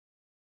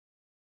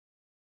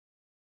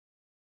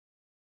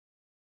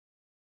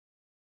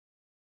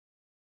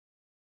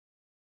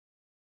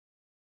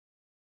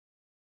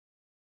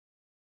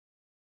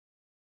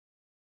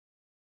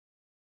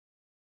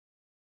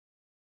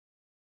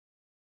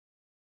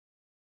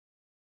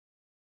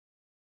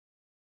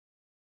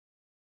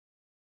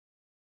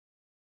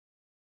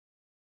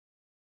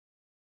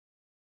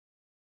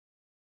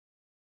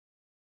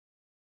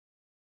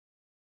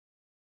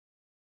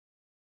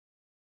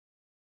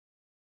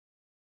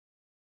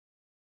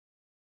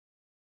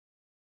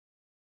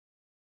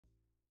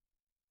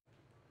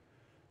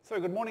So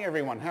good morning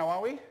everyone, how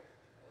are we?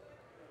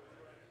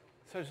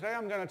 So today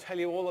I'm going to tell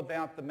you all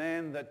about the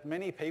man that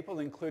many people,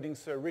 including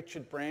Sir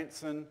Richard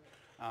Branson,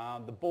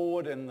 the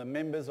board and the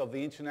members of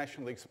the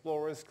International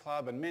Explorers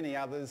Club and many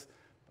others,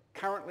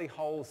 currently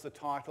holds the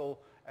title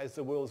as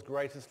the world's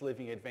greatest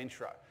living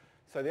adventurer.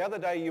 So the other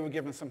day you were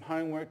given some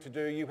homework to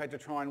do, you had to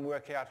try and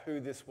work out who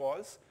this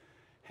was.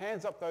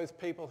 Hands up those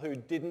people who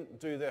didn't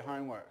do their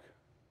homework.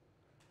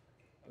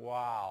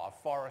 Wow,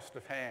 a forest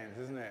of hands,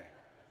 isn't it?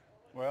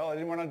 Well, I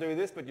didn't want to do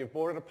this, but you've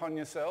brought it upon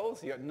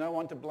yourselves. You've got no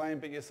one to blame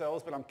but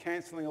yourselves, but I'm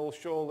cancelling all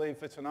shore leave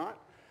for tonight.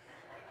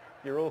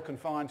 You're all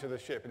confined to the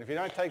ship. And if you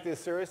don't take this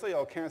seriously,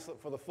 I'll cancel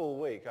it for the full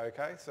week,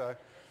 okay? So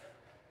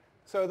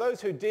those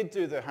who did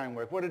do their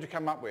homework, what did you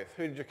come up with?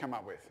 Who did you come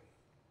up with?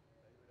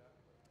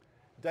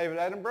 David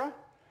Attenborough,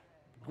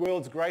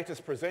 world's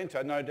greatest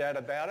presenter, no doubt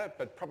about it,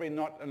 but probably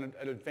not an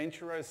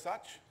adventurer as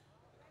such.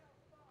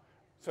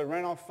 So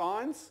Ranulph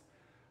Fiennes,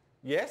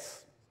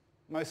 yes,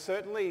 most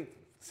certainly.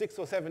 6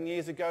 or 7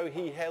 years ago,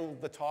 he held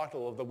the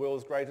title of the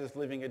world's greatest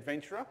living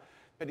adventurer,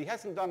 but he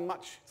hasn't done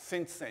much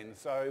since then.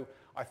 So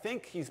I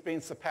think he's been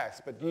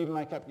surpassed, but you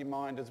make up your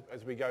mind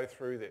as we go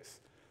through this.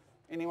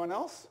 Anyone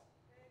else?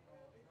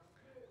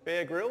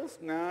 Bear Grylls?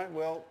 No?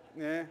 Well,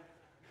 yeah.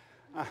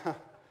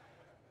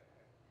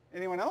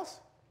 Anyone else?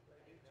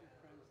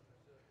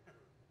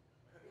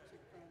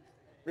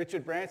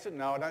 Richard Branson?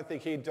 No, I don't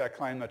think he'd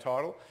claim the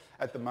title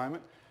at the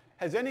moment.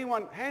 Has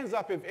anyone, hands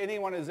up if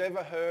anyone has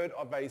ever heard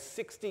of a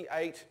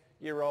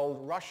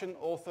 68-year-old Russian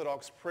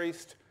Orthodox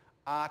priest,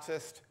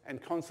 artist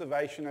and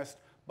conservationist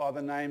by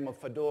the name of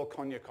Fedor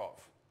Konyukhov?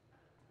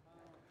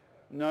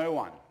 No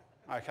one.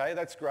 Okay,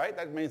 that's great.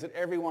 That means that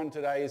everyone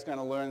today is going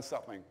to learn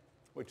something,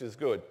 which is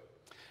good.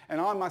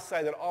 And I must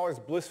say that I was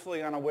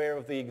blissfully unaware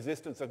of the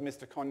existence of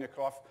Mr.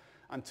 Konyukhov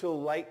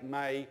until late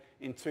May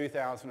in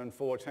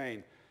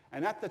 2014.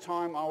 And at the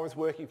time, I was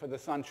working for the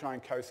Sunshine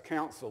Coast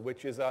Council,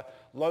 which is a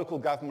local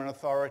government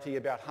authority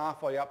about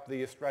halfway up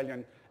the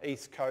Australian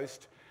east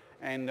coast.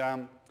 And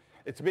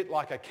it's a bit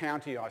like a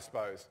county, I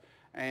suppose.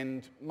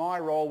 And my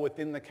role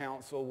within the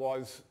council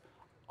was,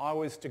 I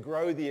was to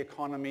grow the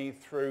economy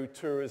through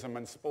tourism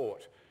and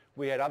sport.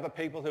 We had other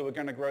people who were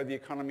going to grow the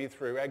economy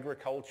through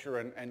agriculture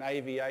and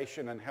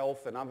aviation and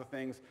health and other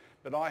things.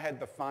 But I had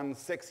the fun,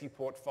 sexy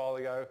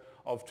portfolio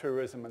of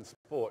tourism and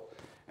sport.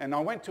 And I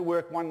went to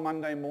work one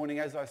Monday morning,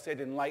 as I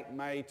said, in late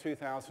May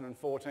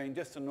 2014,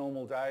 just a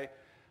normal day.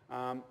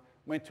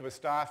 Went to a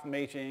staff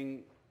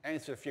meeting,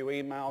 answered a few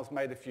emails,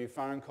 made a few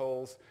phone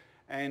calls.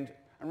 And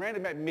around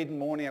about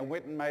mid-morning, I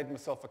went and made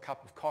myself a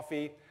cup of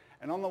coffee.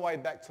 And on the way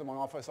back to my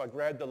office, I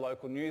grabbed the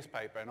local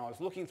newspaper. And I was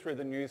looking through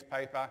the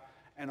newspaper,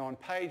 and on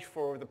page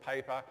 4 of the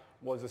paper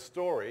was a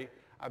story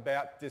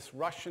about this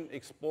Russian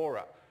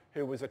explorer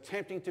who was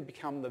attempting to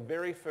become the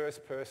very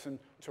first person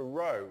to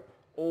row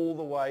all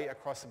the way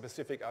across the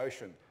Pacific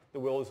Ocean, the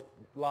world's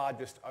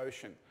largest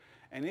ocean.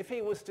 And if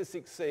he was to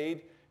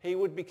succeed, he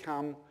would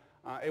become,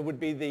 it would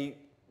be the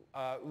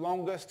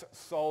longest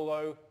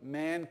solo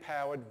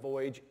man-powered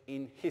voyage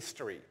in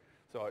history.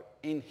 So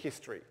in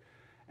history.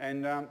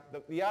 And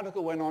the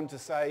article went on to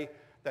say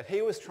that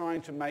he was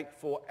trying to make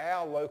for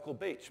our local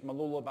beach,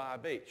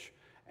 Mooloolaba Beach,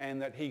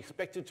 and that he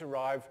expected to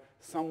arrive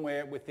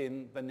somewhere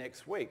within the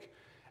next week.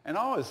 And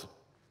I was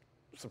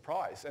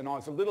surprised, and I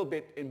was a little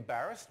bit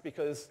embarrassed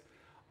because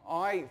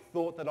I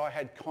thought that I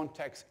had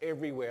contacts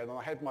everywhere, and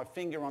I had my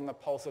finger on the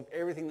pulse of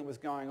everything that was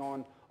going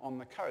on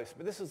the coast.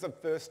 But this was the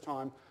first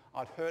time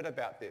I'd heard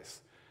about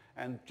this.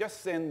 And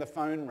just then the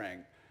phone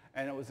rang,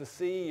 and it was the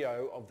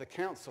CEO of the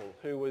council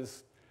who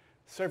was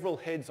several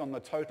heads on the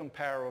totem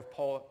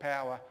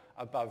power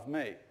above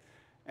me.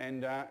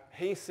 And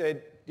he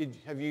said,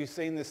 have you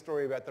seen this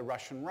story about the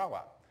Russian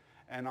rower?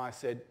 And I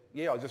said,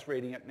 yeah, I was just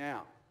reading it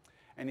now.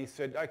 And he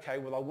said, okay,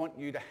 well, I want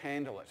you to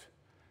handle it.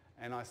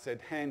 And I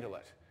said, handle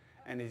it.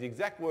 And his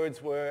exact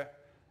words were,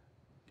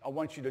 I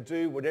want you to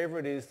do whatever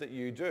it is that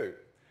you do.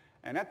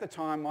 And at the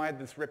time, I had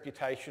this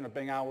reputation of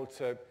being able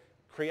to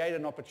create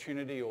an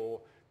opportunity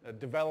or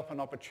develop an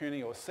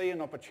opportunity or see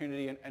an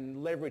opportunity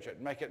and leverage it,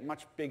 make it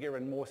much bigger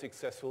and more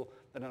successful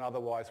than it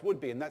otherwise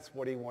would be. And that's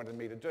what he wanted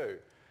me to do.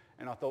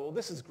 And I thought, well,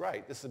 this is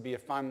great. This would be a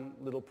fun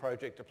little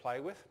project to play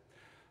with.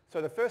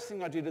 So the first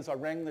thing I did is I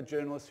rang the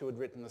journalist who had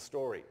written the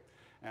story.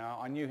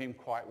 I knew him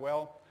quite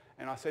well.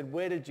 And I said,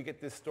 where did you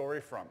get this story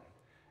from?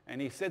 And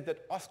he said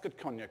that Oscar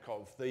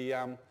Konyukhov,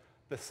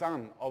 the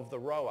son of the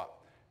rower,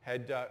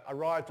 had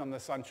arrived on the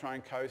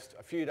Sunshine Coast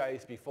a few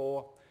days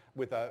before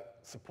with a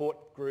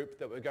support group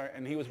that were going,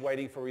 and he was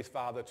waiting for his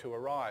father to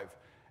arrive.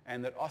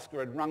 And that Oscar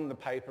had rung the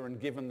paper and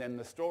given them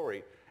the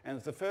story. And it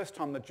was the first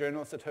time the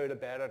journalist had heard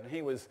about it, and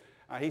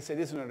he said,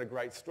 isn't it a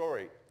great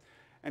story?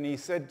 And he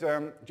said,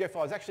 Geoff, I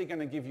was actually going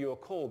to give you a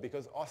call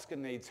because Oscar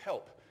needs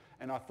help,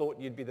 and I thought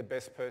you'd be the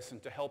best person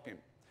to help him.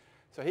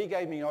 So he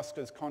gave me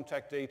Oscar's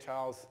contact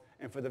details,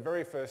 and for the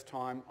very first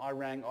time, I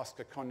rang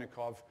Oscar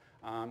Konyukhov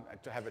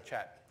to have a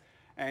chat.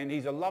 And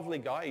he's a lovely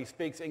guy. He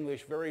speaks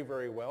English very,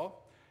 very well.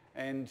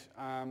 And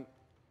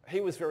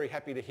he was very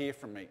happy to hear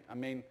from me. I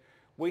mean,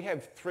 We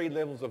have 3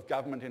 levels of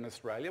government in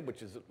Australia,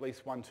 which is at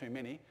least one too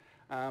many,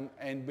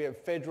 and we have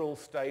federal,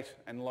 state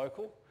and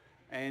local,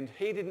 and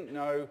he didn't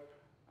know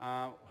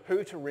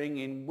who to ring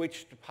in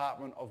which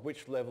department of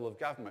which level of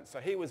government. So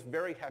he was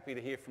very happy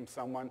to hear from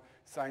someone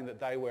saying that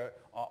they were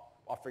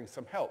offering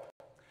some help.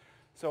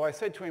 So I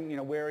said to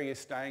him, where are you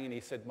staying? And he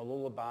said,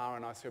 Mooloolaba.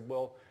 And I said,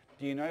 well,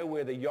 do you know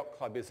where the yacht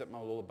club is at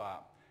Mooloolaba?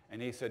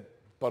 And he said,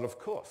 but of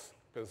course,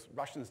 because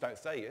Russians don't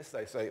say yes,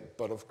 they say,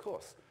 but of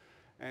course.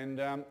 And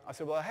I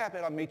said, well, how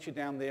about I meet you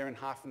down there in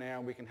half an hour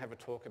and we can have a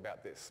talk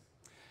about this.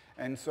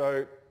 And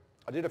so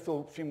I did a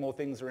few more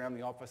things around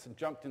the office and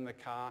jumped in the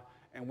car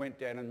and went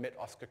down and met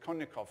Oscar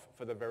Konyukhov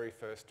for the very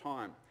first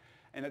time.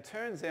 And it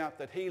turns out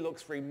that he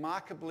looks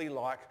remarkably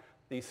like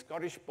the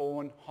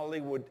Scottish-born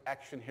Hollywood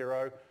action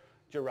hero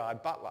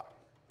Gerard Butler.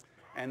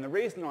 And the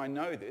reason I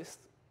know this,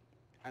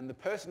 and the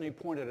person who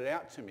pointed it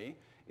out to me,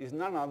 is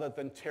none other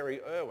than Terry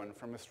Irwin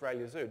from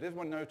Australia Zoo. Does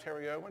everyone know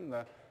Terry Irwin,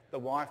 the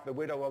wife, the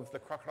widow of the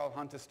crocodile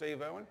hunter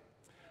Steve Irwin?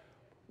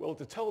 Well,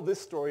 to tell this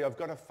story, I've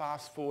got to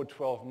fast forward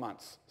 12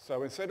 months.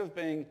 So instead of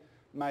being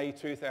May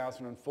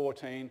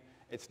 2014,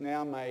 it's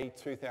now May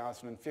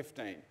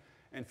 2015.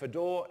 And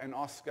Fedor and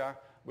Oscar,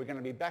 we're going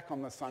to be back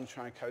on the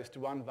Sunshine Coast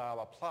to unveil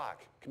a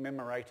plaque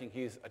commemorating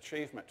his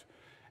achievement.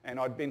 And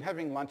I'd been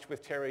having lunch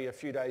with Terry a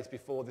few days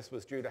before this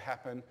was due to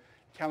happen,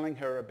 telling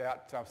her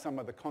about some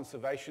of the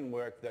conservation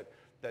work that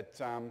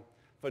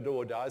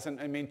Fedor does.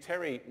 And I mean,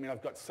 Terry,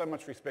 I've got so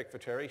much respect for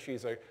Terry.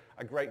 She's a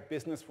great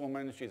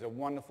businesswoman, she's a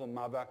wonderful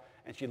mother,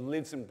 and she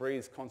lives and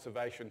breathes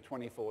conservation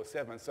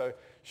 24/7. So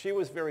she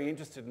was very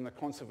interested in the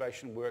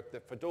conservation work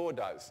that Fedor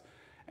does.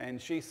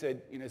 And she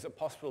said, is it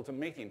possible to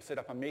meet him, set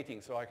up a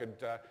meeting so I could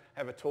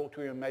have a talk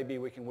to him and maybe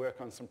we can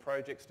work on some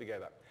projects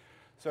together.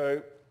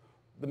 So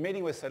the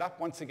meeting was set up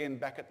once again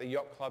back at the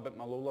yacht club at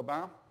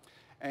Mooloolaba.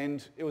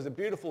 And it was a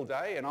beautiful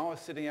day, and I was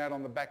sitting out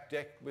on the back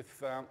deck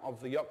of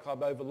the yacht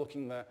club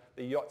overlooking the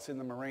yachts in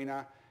the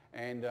marina,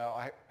 and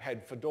I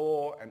had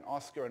Fedor and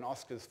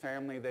Oscar's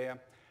family there.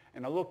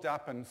 And I looked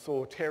up and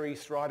saw Terry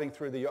striding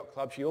through the yacht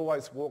club. She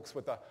always walks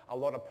with a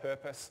lot of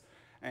purpose,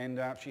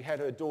 and she had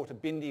her daughter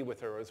Bindi with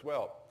her as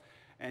well.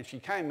 And she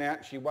came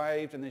out, she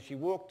waved, and then she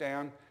walked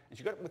down, and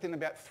she got within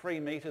about 3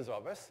 metres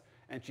of us,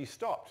 and she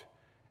stopped.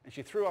 And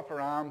she threw up her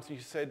arms, and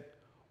she said,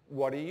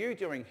 what are you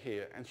doing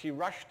here? And she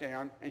rushed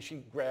down and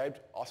she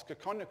grabbed Oscar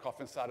Konyukhov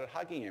and started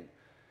hugging him.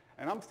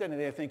 And I'm standing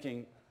there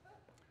thinking,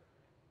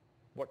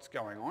 what's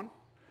going on?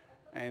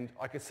 And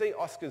I could see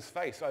Oscar's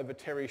face over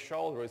Terry's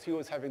shoulder as he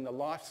was having the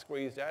life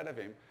squeezed out of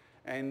him.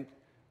 And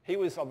he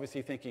was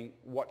obviously thinking,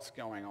 what's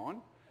going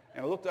on?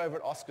 And I looked over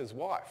at Oscar's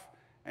wife,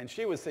 and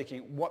she was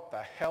thinking, what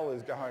the hell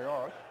is going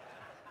on?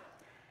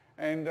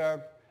 And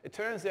it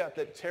turns out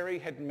that Terry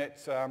had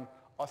met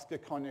Oscar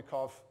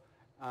Konyukhov.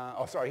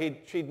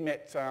 She'd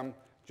met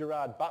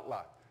Gerard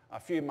Butler a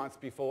few months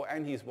before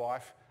and his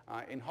wife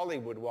in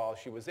Hollywood while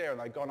she was there,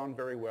 and they got on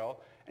very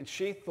well. And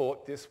she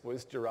thought this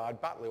was Gerard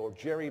Butler, or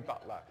Jerry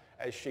Butler,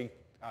 as she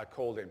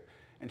called him.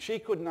 And she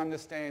couldn't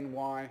understand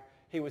why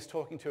he was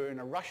talking to her in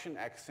a Russian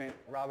accent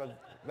rather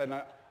than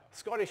a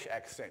Scottish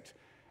accent.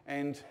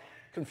 And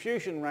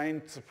confusion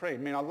reigned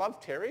supreme. I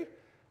love Terry,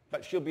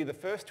 but she'll be the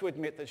first to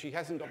admit that she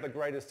hasn't got the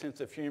greatest sense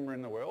of humour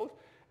in the world.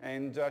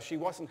 And she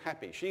wasn't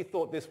happy. She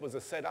thought this was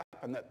a setup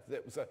and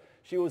that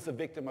she was the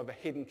victim of a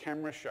hidden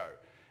camera show.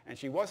 And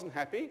she wasn't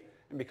happy,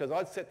 and because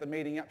I'd set the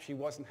meeting up, she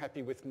wasn't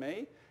happy with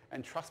me.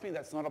 And trust me,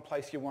 that's not a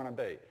place you want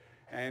to be.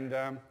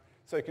 And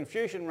so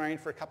confusion reigned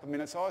for a couple of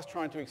minutes. I was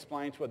trying to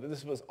explain to her that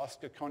this was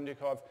Oscar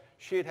Konyukhov.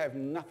 She'd have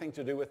nothing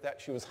to do with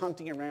that. She was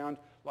hunting around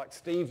like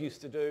Steve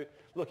used to do,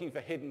 looking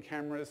for hidden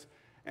cameras.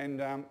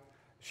 And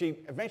she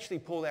eventually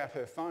pulled out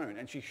her phone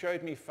and she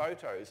showed me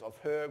photos of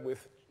her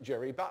with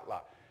Jerry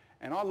Butler.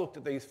 And I looked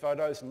at these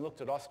photos and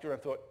looked at Oscar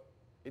and thought,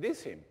 it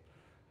is him.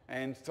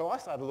 And so I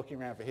started looking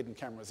around for hidden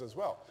cameras as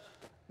well.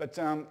 But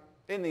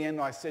in the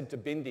end, I said to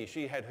Bindi,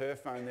 she had her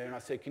phone there, and I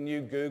said, can you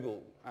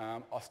Google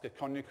Oscar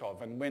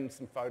Konyukhov? And when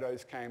some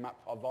photos came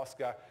up of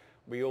Oscar,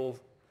 it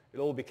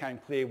all became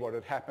clear what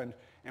had happened.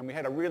 And we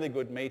had a really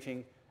good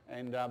meeting,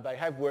 and they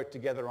have worked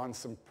together on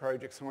some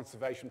projects,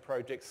 conservation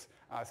projects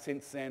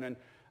since then. And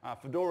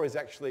Fedor is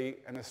actually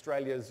an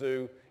Australia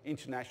Zoo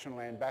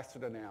international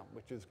ambassador now,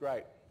 which is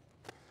great.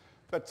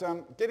 But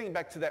getting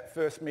back to that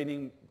first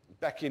meeting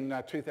back in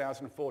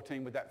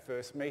 2014 with that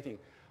first meeting,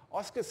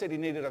 Oscar said he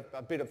needed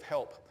a bit of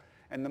help.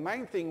 And the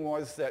main thing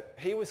was that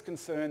he was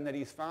concerned that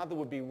his father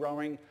would be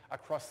rowing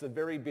across the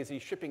very busy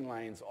shipping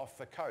lanes off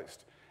the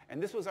coast.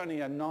 And this was only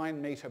a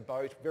 9-metre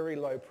boat, very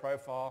low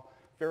profile,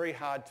 very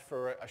hard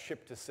for a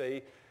ship to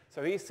see.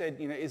 So he said,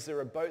 is there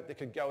a boat that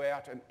could go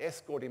out and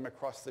escort him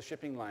across the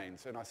shipping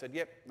lanes? And I said,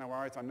 yep, no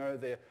worries. I know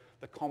the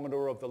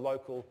Commodore of the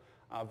local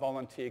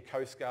volunteer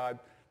Coast Guard.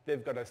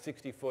 They've got a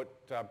 60-foot,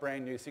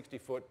 brand new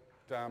 60-foot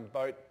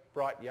boat,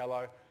 bright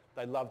yellow.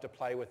 They'd love to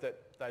play with it.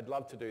 They'd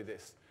love to do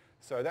this.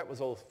 So that was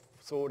all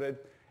sorted.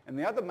 And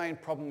the other main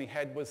problem he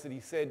had was that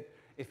he said,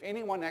 if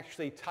anyone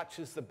actually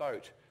touches the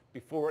boat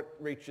before it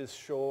reaches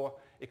shore,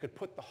 it could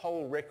put the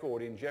whole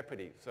record in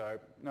jeopardy. So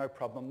no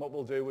problem. What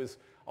we'll do is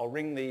I'll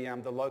ring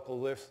the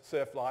local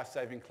surf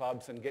life-saving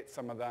clubs and get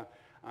some of the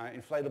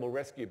inflatable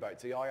rescue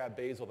boats, the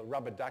IRBs or the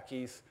rubber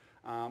duckies,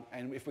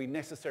 and if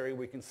necessary,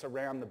 we can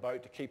surround the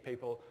boat to keep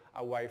people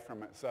away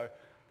from it. So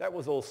that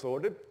was all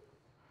sorted.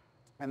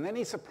 And then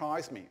he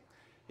surprised me.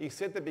 He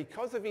said that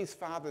because of his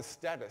father's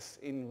status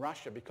in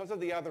Russia, because of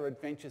the other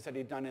adventures that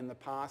he'd done in the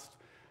past,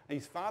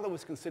 his father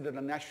was considered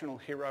a national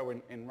hero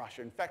in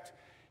Russia. In fact,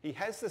 he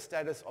has the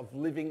status of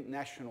living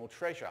national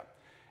treasure.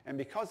 And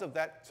because of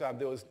that,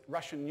 there was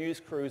Russian news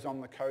crews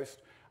on the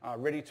coast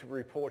ready to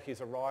report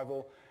his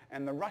arrival.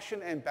 And the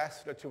Russian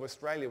ambassador to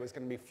Australia was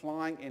going to be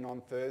flying in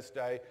on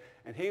Thursday.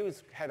 And he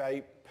had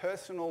a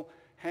personal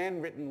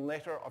handwritten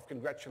letter of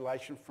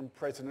congratulation from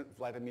President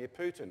Vladimir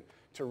Putin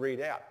to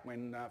read out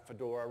when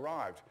Fedor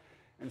arrived.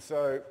 And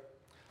so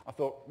I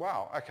thought,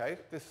 wow, okay,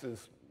 this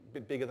is a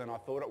bit bigger than I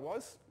thought it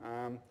was.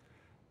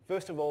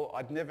 First of all,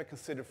 I'd never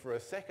considered for a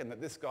second that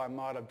this guy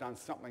might have done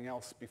something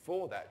else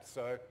before that.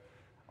 So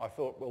I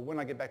thought, well, when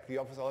I get back to the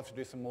office, I'll have to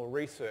do some more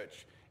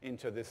research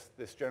into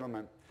this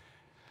gentleman.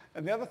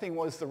 And the other thing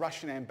was the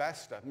Russian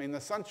ambassador. I mean, the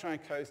Sunshine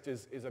Coast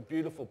is a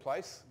beautiful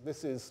place.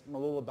 This is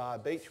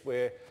Mooloolaba Beach,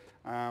 where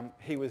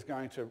he was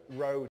going to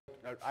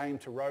aim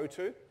to row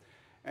to.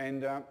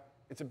 And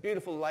it's a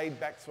beautiful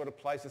laid-back sort of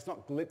place. It's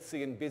not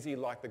glitzy and busy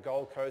like the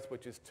Gold Coast,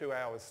 which is 2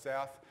 hours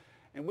south.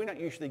 And we don't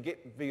usually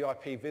get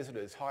VIP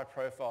visitors,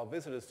 high-profile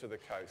visitors to the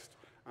coast,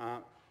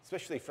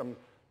 especially from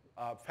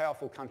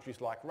powerful countries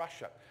like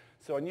Russia.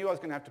 So I knew I was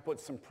going to have to put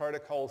some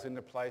protocols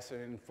into place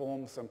and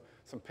inform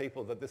some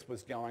people that this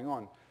was going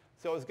on.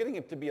 So I was getting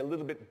it to be a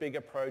little bit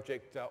bigger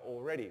project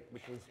already,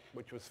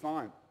 which was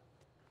fine.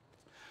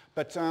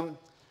 But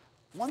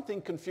one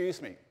thing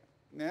confused me.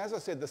 Now, as I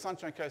said, the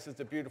Sunshine Coast is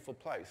a beautiful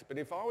place, but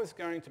if I was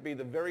going to be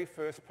the very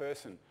first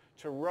person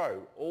to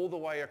row all the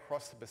way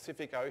across the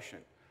Pacific Ocean,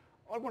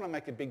 I'd want to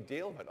make a big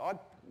deal of it. I'd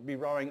be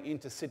rowing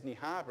into Sydney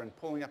Harbour and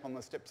pulling up on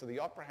the steps of the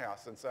Opera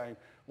House and saying,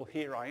 well,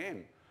 here I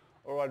am.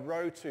 Or I'd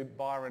row to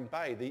Byron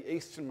Bay, the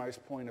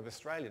easternmost point of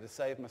Australia, to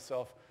save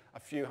myself a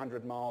few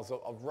hundred miles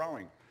of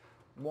rowing.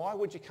 Why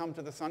would you come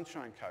to the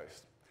Sunshine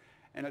Coast?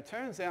 And it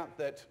turns out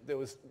that there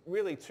was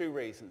really two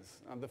reasons.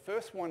 The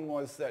first one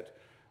was that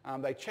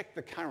they checked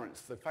the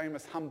currents, the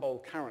famous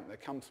Humboldt current that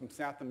comes from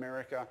South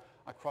America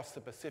across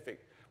the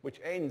Pacific, which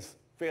ends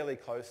fairly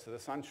close to the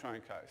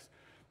Sunshine Coast.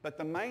 But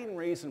the main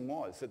reason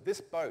was that this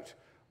boat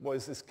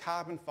was this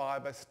carbon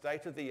fibre,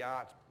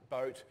 state-of-the-art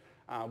boat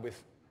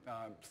with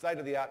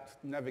state-of-the-art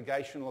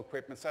navigational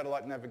equipment,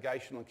 satellite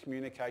navigational and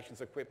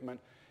communications equipment.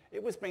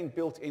 It was being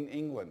built in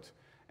England,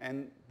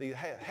 and they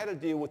had a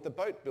deal with the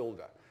boat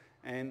builder,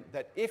 and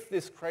that if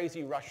this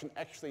crazy Russian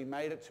actually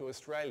made it to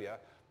Australia,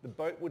 the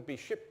boat would be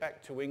shipped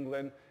back to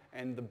England,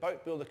 and the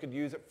boat builder could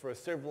use it for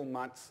several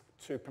months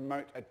to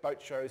promote at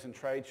boat shows and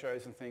trade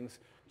shows and things,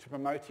 to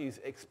promote his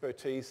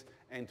expertise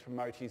and to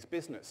promote his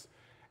business.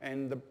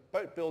 And the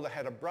boat builder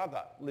had a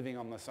brother living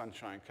on the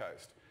Sunshine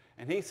Coast.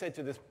 And he said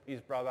to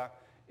his brother,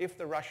 if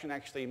the Russian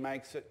actually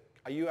makes it,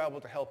 are you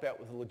able to help out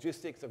with the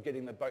logistics of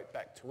getting the boat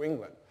back to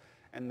England?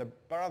 And the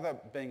brother,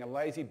 being a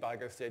lazy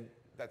bugger, said,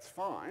 that's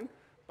fine,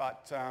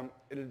 but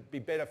it'd be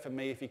better for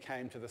me if he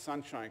came to the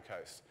Sunshine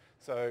Coast.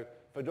 So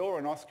Fedor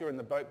and Oscar and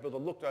the boat builder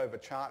looked over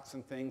charts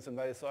and things, and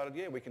they decided,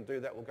 yeah, we can do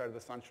that, we'll go to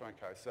the Sunshine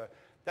Coast. So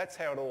that's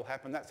how it all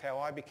happened, that's how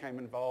I became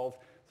involved.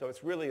 So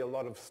it's really a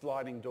lot of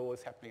sliding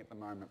doors happening at the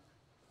moment.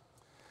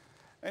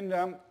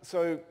 And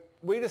so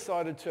we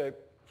decided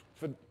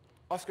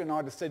Oscar and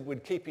I just said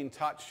we'd keep in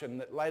touch, and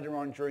that later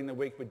on during the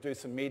week we'd do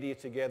some media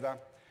together.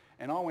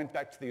 And I went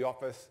back to the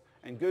office,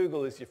 and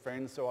Google is your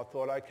friend, so I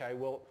thought, okay,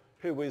 well,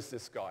 who is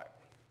this guy?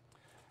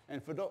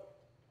 And Fedor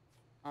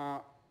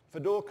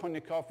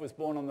Konyukhov was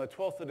born on the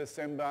 12th of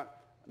December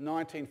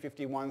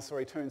 1951, so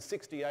he turned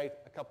 68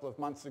 a couple of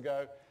months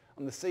ago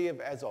on the Sea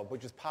of Azov,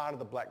 which is part of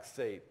the Black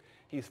Sea.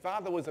 His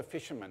father was a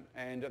fisherman,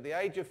 and at the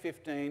age of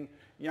 15,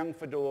 young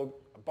Fedor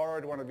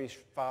borrowed one of his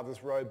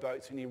father's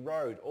rowboats, and he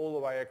rowed all the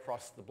way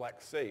across the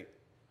Black Sea.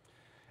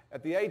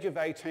 At the age of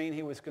 18,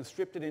 he was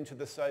conscripted into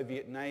the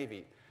Soviet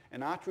Navy,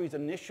 and after his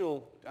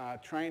initial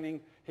training,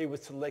 he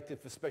was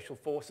selected for Special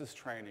Forces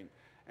training.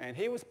 And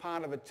he was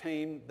part of a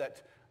team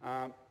that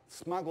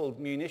smuggled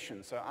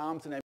munitions, so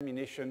arms and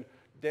ammunition,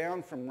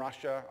 down from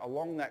Russia,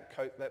 along that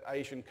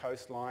Asian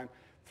coastline,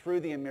 through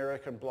the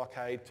American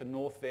blockade to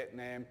North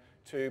Vietnam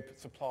to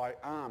supply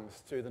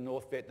arms to the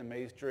North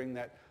Vietnamese during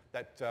that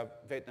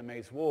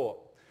Vietnamese war.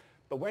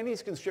 But when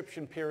his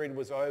conscription period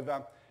was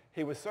over,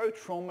 he was so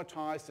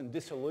traumatised and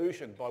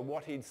disillusioned by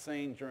what he'd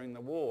seen during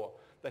the war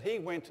that he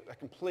went a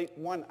complete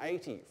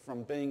 180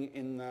 from being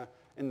in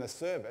the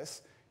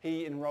service.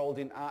 He enrolled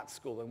in art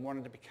school and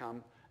wanted to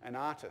become an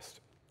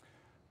artist.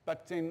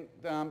 But in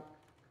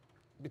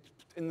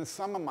the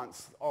summer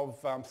months of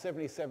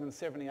 77,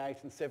 78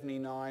 and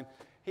 79,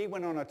 he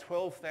went on a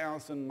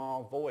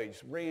 12,000-mile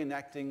voyage,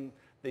 reenacting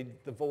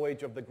the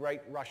voyage of the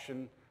great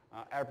Russian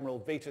Admiral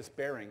Vitus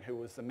Bering, who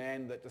was the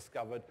man that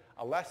discovered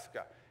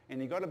Alaska.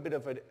 And he got a bit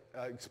of an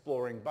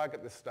exploring bug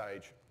at this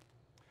stage.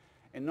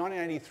 In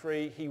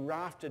 1983, he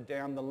rafted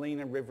down the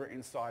Lena River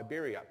in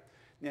Siberia.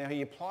 Now,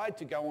 he applied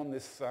to go on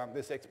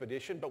this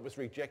expedition, but was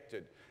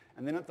rejected.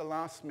 And then at the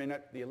last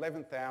minute, the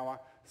 11th hour,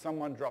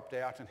 someone dropped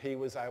out and he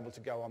was able to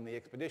go on the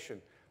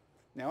expedition.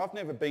 Now, I've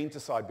never been to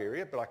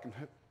Siberia, but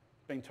I've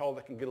been told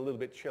it can get a little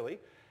bit chilly.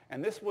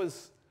 And this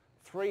was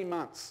 3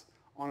 months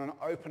on an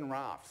open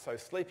raft, so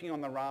sleeping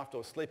on the raft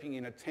or sleeping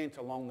in a tent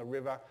along the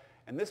river.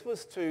 And this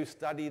was to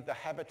study the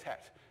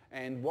habitat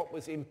and what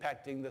was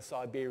impacting the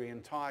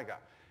Siberian tiger.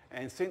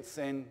 And since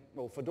then,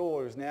 well,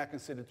 Fedor is now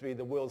considered to be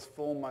the world's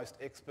foremost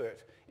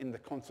expert in the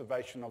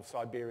conservation of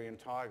Siberian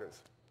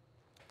tigers.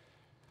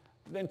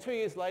 Then 2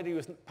 years later, he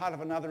was part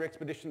of another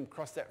expedition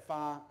across that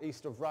far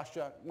east of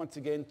Russia, once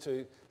again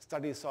to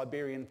study the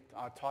Siberian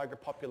tiger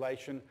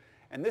population.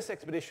 And this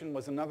expedition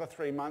was another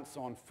 3 months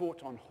on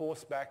foot, on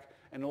horseback,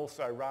 and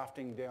also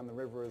rafting down the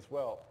river as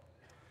well.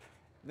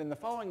 Then the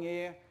following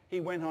year, he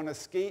went on a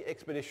ski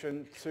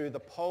expedition to the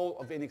Pole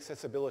of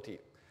Inaccessibility.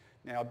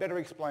 Now, I better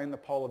explain the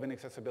Pole of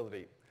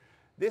Inaccessibility.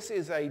 This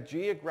is a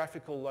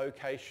geographical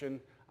location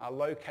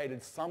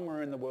located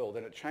somewhere in the world,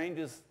 and it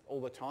changes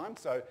all the time.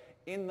 So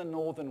in the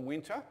northern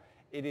winter,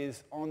 it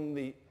is on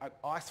the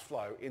ice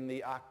floe in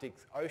the Arctic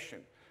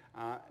Ocean.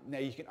 Now,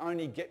 you can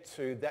only get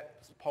to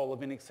that Pole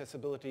of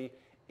Inaccessibility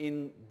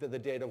in the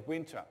dead of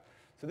winter.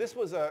 So this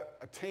was a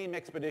team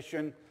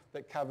expedition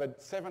that covered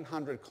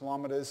 700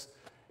 kilometres.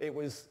 It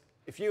was,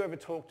 if you ever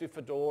talk to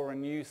Fedor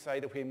and you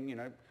say to him, you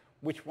know,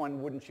 which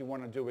one wouldn't you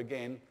want to do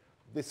again?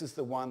 This is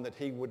the one that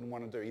he wouldn't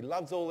want to do. He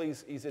loves all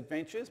his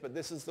adventures, but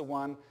this is the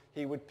one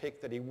he would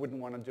pick that he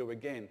wouldn't want to do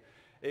again.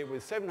 It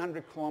was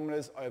 700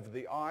 kilometres over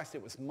the ice.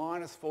 It was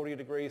minus 40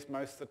 degrees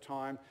most of the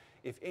time.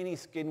 If any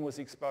skin was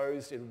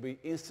exposed, it would be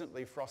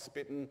instantly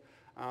frostbitten.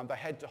 They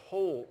had to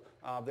haul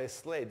their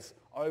sleds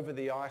over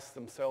the ice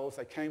themselves.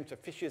 They came to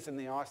fissures in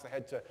the ice. They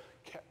had to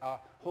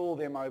haul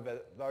them over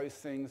those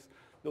things.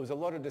 There was a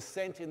lot of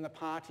dissent in the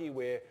party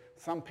where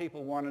some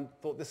people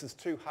thought this is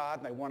too hard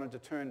and they wanted to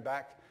turn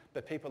back,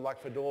 but people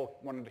like Fedor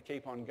wanted to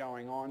keep on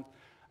going on.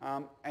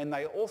 And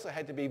they also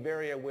had to be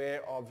very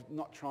aware of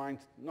not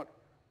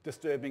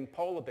disturbing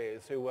polar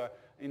bears who were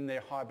in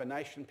their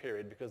hibernation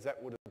period, because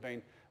that would have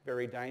been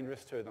very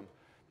dangerous to them.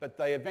 But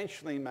they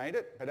eventually made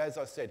it, but as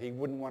I said, he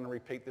wouldn't want to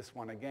repeat this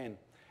one again.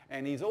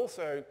 And he's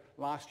also,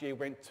 last year,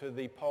 went to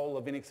the Pole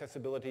of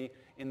Inaccessibility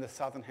in the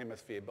southern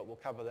hemisphere, but we'll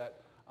cover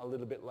that a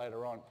little bit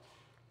later on.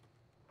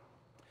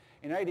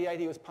 In '88,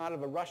 he was part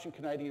of a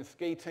Russian-Canadian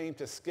ski team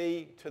to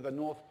ski to the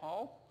North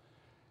Pole.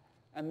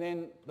 And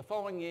then the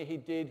following year, he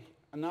did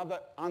another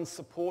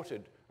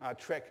unsupported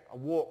trek, a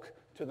walk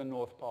to the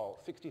North Pole,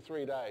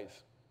 63 days.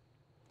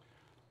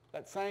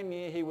 That same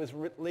year, he was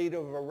leader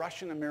of a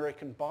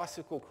Russian-American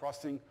bicycle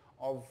crossing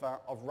of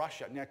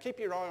Russia. Now, keep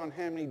your eye on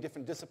how many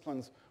different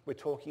disciplines we're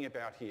talking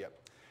about here.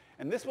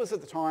 And this was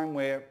at the time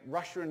where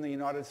Russia and the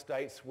United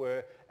States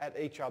were at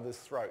each other's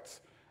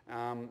throats.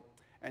 And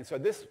so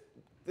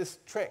this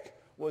trek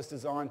was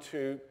designed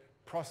to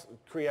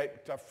create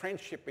a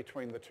friendship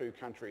between the two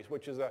countries,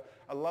 which is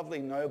a lovely,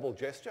 noble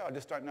gesture. I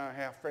just don't know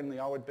how friendly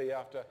I would be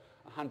after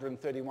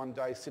 131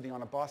 days sitting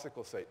on a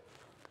bicycle seat.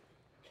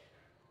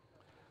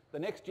 The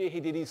next year, he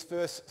did his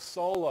first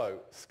solo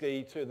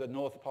ski to the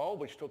North Pole,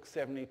 which took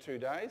 72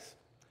 days.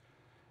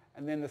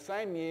 And then the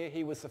same year,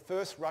 he was the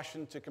first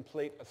Russian to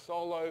complete a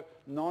solo,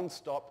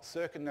 non-stop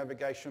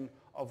circumnavigation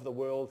of the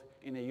world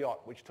in a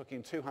yacht, which took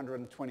him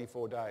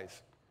 224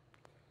 days.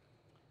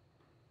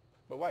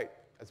 But wait,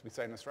 as we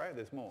say in Australia,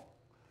 there's more.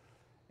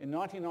 In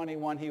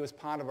 1991, he was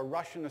part of a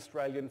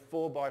Russian-Australian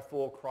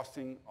 4x4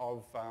 crossing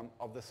of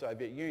the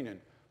Soviet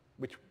Union,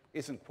 which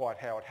isn't quite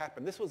how it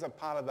happened. This was a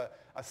part of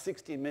a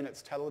 60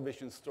 Minutes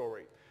television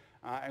story.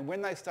 And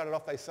when they started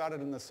off, they started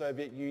in the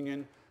Soviet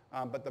Union,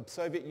 but the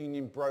Soviet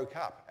Union broke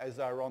up as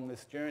they were on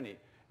this journey.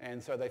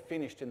 And so they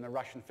finished in the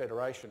Russian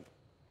Federation.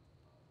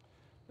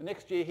 The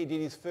next year, he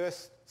did his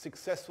first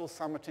successful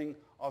summiting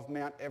of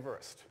Mount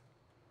Everest.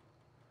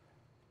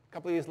 A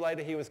couple of years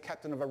later, he was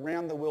captain of a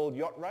round-the-world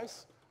yacht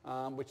race,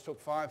 which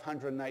took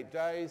 508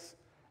 days.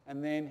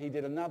 And then he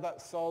did another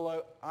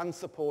solo,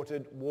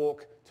 unsupported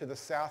walk to the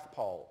South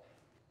Pole,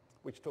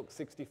 which took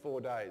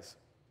 64 days.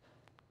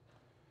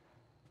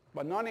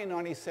 By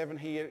 1997,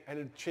 he had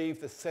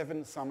achieved the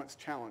 7 Summits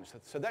Challenge.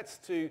 So that's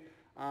to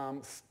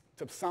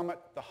summit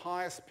the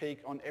highest peak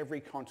on every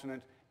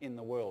continent in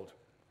the world.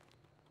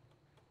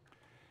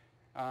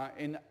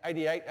 In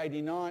 98,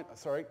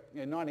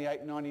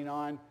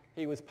 99,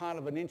 he was part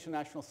of an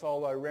international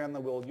solo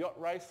round-the-world yacht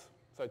race,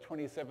 so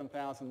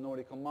 27,000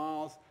 nautical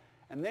miles.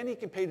 And then he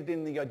competed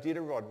in the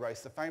Iditarod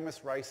race, the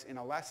famous race in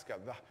Alaska,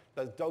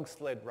 the dog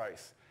sled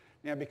race.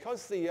 Now,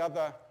 because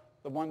the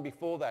one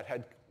before that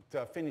had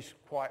finished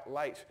quite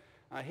late,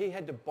 he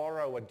had to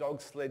borrow a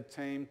dog sled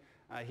team.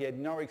 He had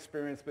no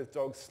experience with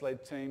dog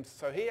sled teams,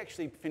 so he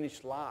actually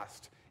finished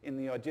last in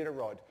the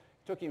Iditarod.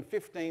 It took him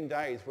 15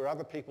 days, where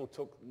other people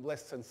took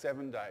less than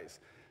 7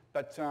 days.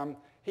 But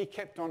he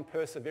kept on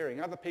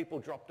persevering. Other people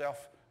dropped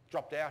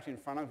out in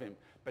front of him,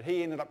 but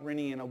he ended up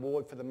winning an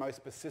award for the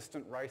most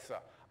persistent racer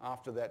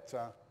after that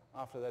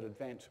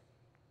event.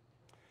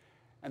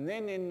 And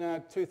then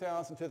in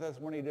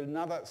 2001, he did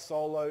another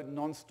solo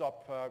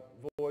non-stop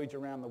voyage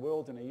around the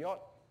world in a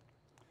yacht.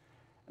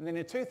 And then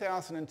in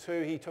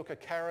 2002, he took a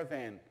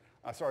camel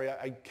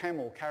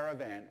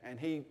caravan, and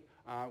he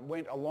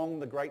went along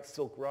the Great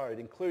Silk Road,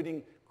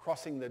 including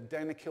crossing the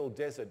Danakil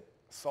Desert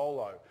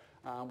solo,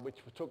 which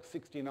took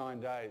 69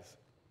 days.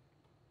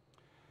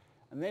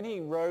 And then he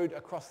rode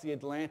across the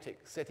Atlantic,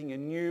 setting a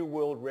new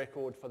world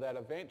record for that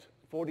event,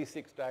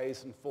 46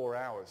 days and 4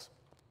 hours.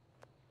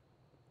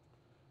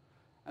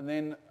 And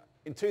then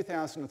in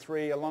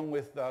 2003, along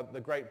with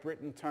the Great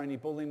Britain, Tony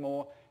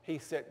Bullimore, he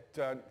set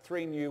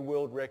 3 new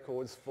world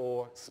records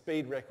for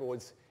speed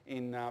records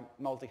in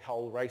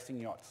multi-hull racing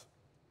yachts.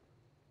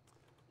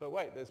 But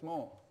wait, there's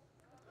more.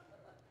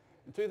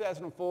 In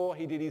 2004,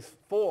 he did his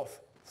 4th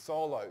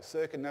solo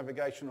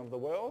circumnavigation of the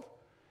world,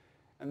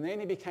 and then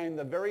he became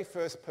the very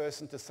first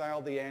person to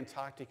sail the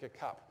Antarctica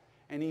Cup.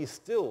 And he's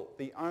still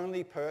the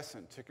only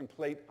person to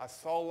complete a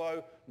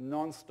solo,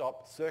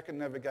 non-stop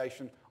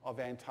circumnavigation of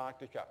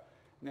Antarctica.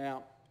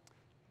 Now,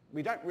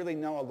 we don't really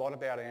know a lot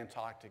about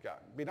Antarctica.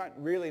 We don't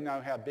really know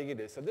how big it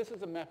is. So this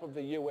is a map of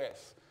the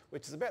US,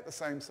 which is about the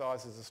same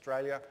size as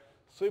Australia,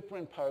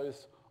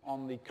 superimposed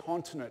on the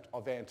continent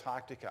of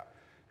Antarctica.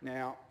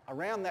 Now,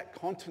 around that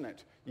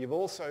continent, you've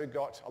also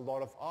got a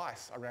lot of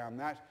ice around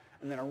that,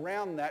 and then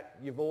around that,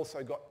 you've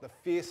also got the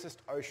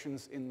fiercest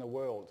oceans in the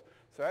world.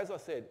 So as I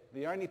said,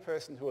 the only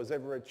person who has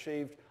ever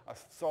achieved a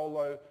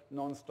solo,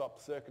 non-stop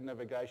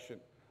circumnavigation,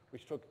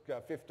 which took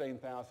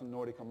 15,000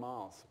 nautical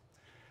miles.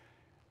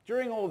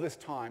 During all this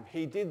time,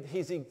 he did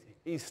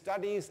his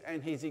studies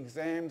and his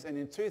exams, and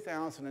in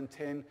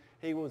 2010,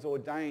 he was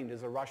ordained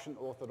as a Russian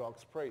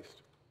Orthodox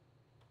priest.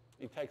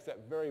 He takes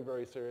that very,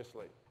 very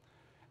seriously.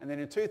 And then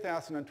in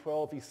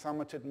 2012, he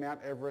summited Mount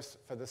Everest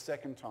for the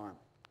 2nd time.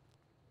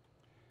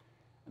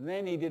 And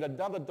then he did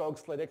another dog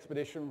sled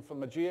expedition from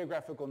the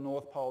geographical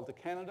North Pole to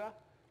Canada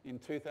in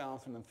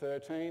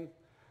 2013.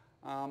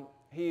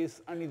 He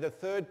is only the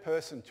 3rd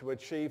person to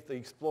achieve the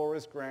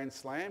Explorer's Grand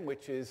Slam,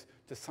 which is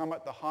to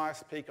summit the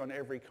highest peak on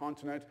every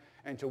continent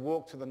and to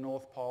walk to the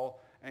North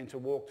Pole and to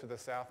walk to the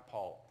South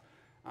Pole.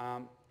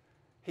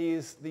 He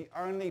is the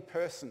only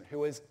person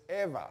who has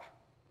ever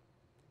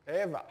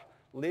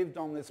lived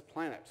on this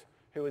planet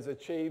who has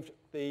achieved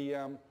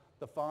who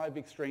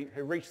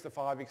reached the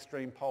 5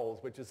 extreme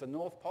poles, which is the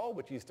North Pole,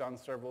 which he's done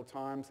several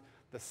times,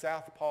 the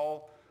South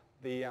Pole,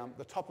 the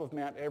top of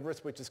Mount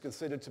Everest, which is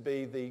considered to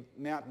be the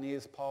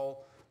mountaineer's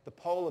pole, the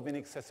pole of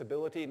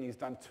inaccessibility, and he's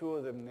done 2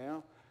 of them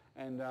now,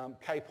 and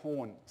Cape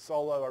Horn,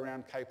 solo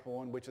around Cape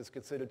Horn, which is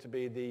considered to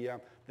be the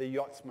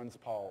yachtsman's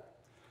pole.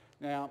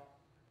 Now,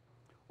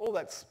 all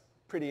that's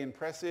pretty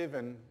impressive,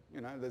 and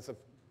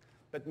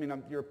but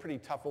you're a pretty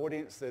tough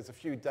audience. There's a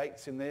few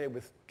dates in there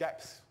with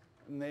gaps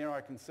in there,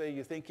 I can see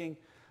you're thinking.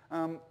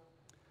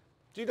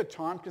 Due to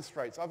time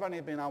constraints, I've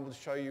only been able to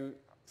show you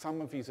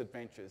some of his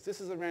adventures. This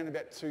is around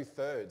about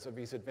 2/3 of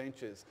his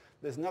adventures.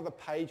 There's another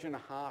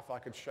 1.5 pages I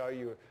could show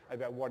you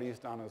about what he's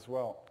done as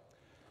well.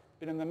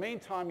 But in the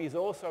meantime, he's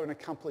also an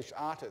accomplished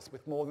artist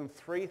with more than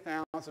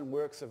 3,000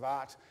 works of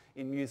art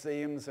in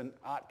museums and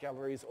art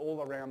galleries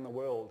all around the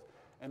world.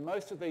 And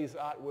most of these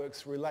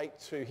artworks relate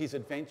to his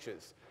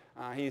adventures.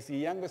 He's the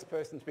youngest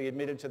person to be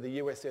admitted to the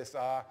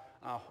USSR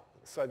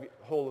Soviet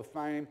Hall of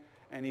Fame,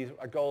 and he's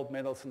a gold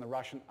medalist in the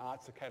Russian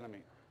Arts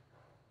Academy.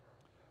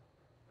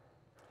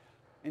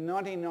 In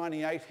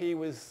 1998, he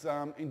was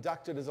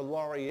inducted as a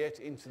laureate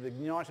into the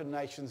United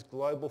Nations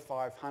Global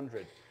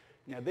 500.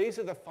 Now, these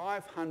are the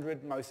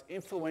 500 most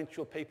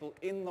influential people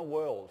in the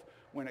world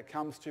when it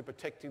comes to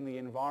protecting the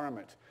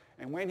environment.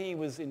 And when he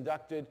was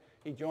inducted,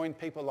 he joined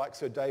people like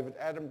Sir David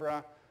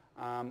Attenborough,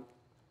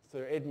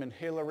 Sir Edmund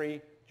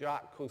Hillary,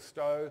 Jacques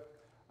Cousteau,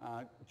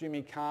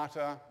 Jimmy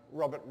Carter,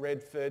 Robert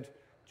Redford,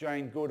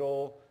 Jane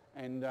Goodall,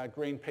 and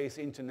Greenpeace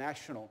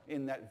International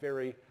in that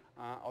very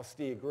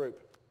austere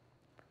group.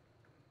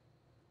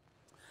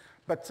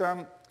 But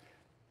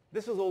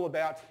this is all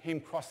about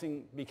him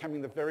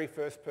becoming the very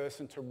first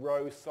person to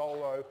row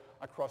solo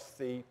across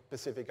the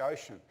Pacific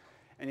Ocean.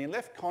 And he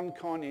left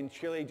Concon in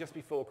Chile just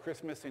before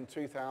Christmas in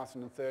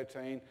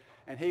 2013,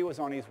 and he was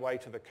on his way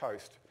to the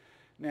coast.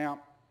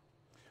 Now,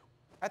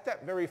 at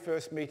that very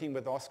first meeting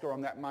with Oscar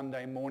on that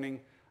Monday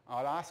morning,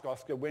 I'd asked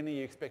Oscar, when are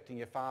you expecting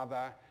your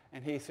father?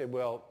 And he said,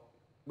 well,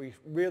 we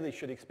really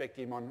should expect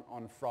him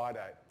on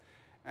Friday.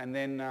 And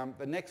then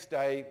the next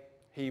day,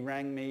 he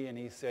rang me and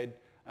he said,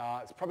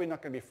 it's probably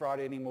not going to be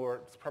Friday anymore,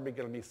 it's probably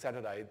going to be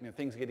Saturday.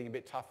 Things are getting a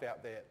bit tough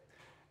out there.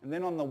 And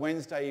then on the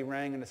Wednesday, he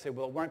rang and he said,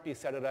 well, it won't be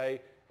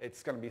Saturday,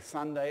 it's going to be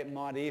Sunday, it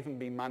might even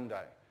be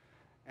Monday.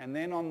 And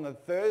then on the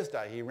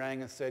Thursday, he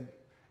rang and said,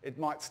 it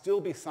might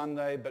still be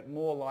Sunday, but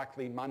more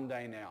likely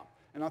Monday now.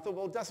 And I thought,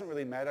 well, it doesn't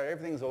really matter.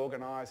 Everything's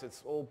organised.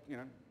 It's all,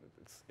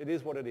 it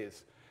is what it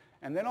is.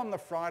 And then on the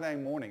Friday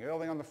morning,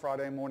 early on the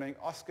Friday morning,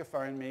 Oscar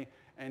phoned me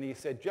and he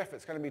said, Geoff,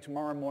 it's going to be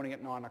tomorrow morning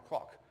at 9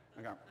 o'clock.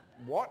 I go,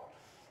 what?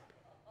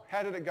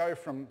 How did it go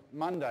from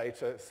Monday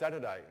to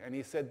Saturday? And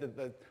he said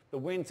that the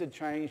winds had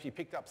changed. He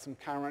picked up some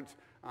current.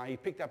 He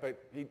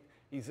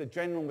His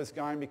adrenaline was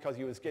going because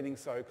he was getting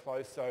so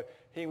close, so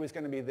he was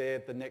going to be there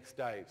the next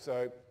day.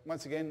 So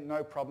once again,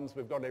 no problems,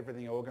 we've got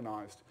everything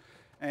organised.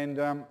 And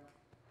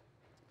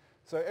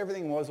so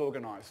everything was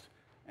organised.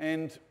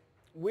 And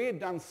we had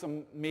done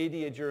some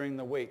media during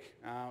the week,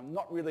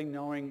 not really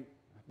knowing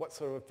what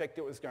sort of effect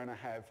it was going to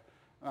have,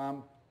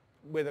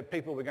 whether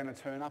people were going to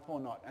turn up or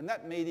not. And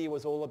that media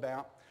was all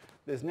about,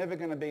 there's never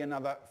going to be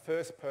another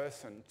first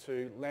person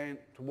to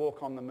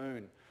walk on the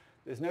moon.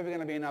 There's never going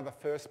to be another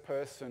first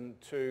person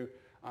to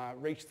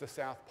reach the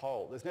South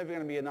Pole. There's never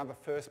going to be another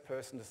first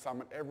person to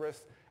summit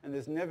Everest, and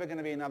there's never going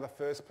to be another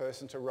first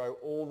person to row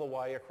all the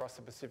way across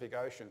the Pacific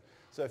Ocean.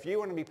 So if you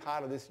want to be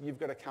part of this, you've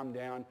got to come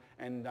down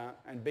and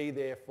be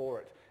there for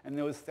it. And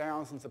there was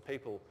thousands of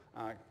people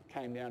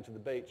came down to the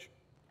beach.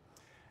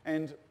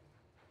 And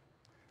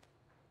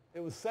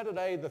it was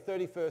Saturday, the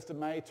 31st of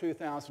May,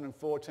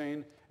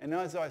 2014, and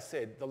as I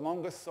said, the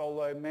longest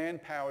solo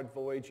man-powered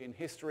voyage in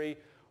history,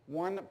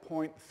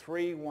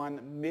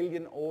 1.31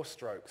 million oar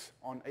strokes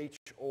on each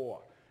oar.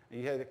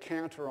 And you had a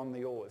counter on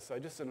the oars, so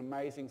just an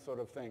amazing sort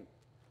of thing.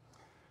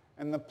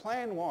 And the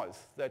plan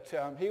was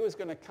that he was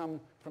going to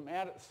come from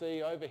out at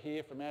sea, over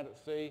here from out at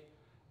sea,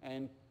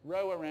 and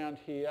row around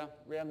here,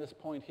 around this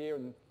point here,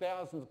 and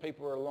thousands of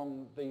people were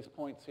along these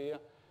points here,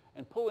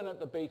 and pull in at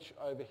the beach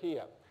over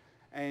here.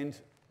 And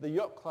the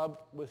yacht club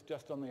was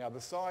just on the other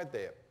side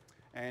there.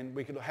 And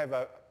we could have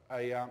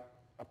a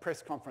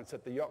press conference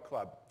at the yacht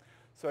club.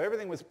 So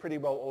everything was pretty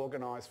well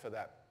organised for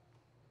that.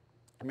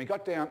 And I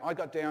got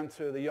down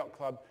to the yacht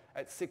club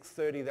at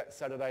 6:30 that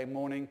Saturday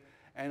morning,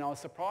 and I was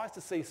surprised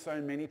to see so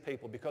many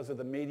people because of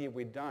the media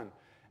we'd done.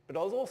 But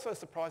I was also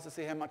surprised to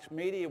see how much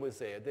media was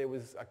there. There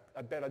was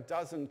about a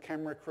dozen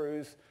camera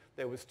crews.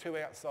 There was 2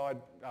 outside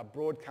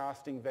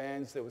broadcasting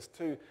vans. There was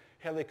 2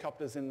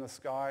 helicopters in the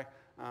sky.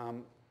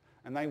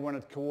 And they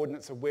wanted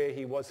coordinates of where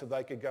he was so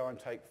they could go and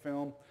take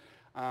film.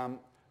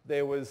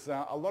 There was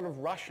a lot of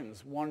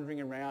Russians wandering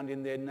around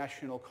in their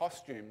national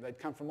costume. They'd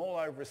come from all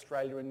over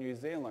Australia and New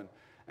Zealand.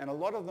 And a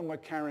lot of them were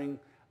carrying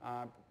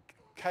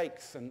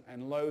cakes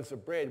and loaves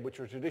of bread, which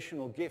were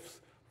traditional gifts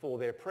for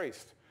their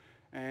priest.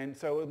 And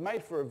so it was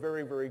made for a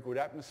very, very good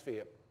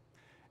atmosphere.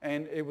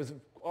 And I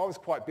was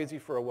quite busy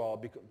for a while,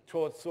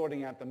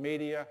 sorting out the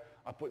media.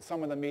 I put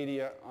some of the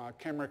media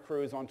camera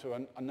crews onto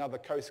another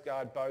Coast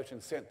Guard boat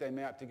and sent them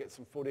out to get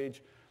some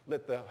footage,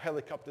 let the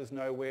helicopters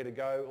know where to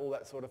go, all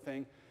that sort of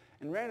thing.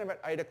 And around about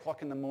 8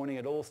 o'clock in the morning,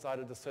 it all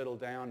started to settle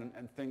down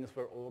and things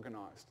were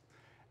organised.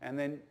 And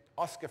then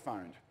Oscar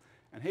phoned.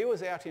 And he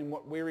was out in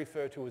what we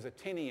refer to as a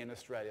tinny in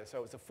Australia.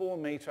 So it's a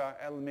 4-metre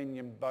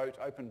aluminium boat,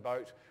 open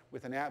boat,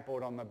 with an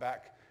outboard on the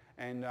back.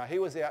 And he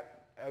was out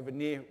over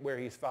near where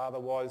his father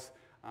was,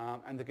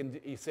 and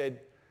he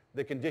said,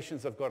 the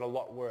conditions have got a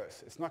lot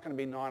worse. It's not going to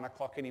be 9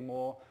 o'clock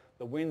anymore.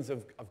 The winds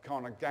have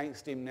gone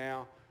against him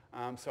now,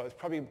 so it's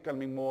probably going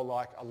to be more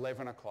like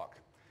 11 o'clock.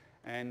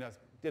 And it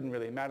didn't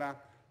really matter.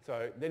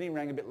 So then he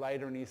rang a bit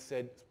later and he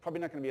said, it's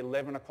probably not going to be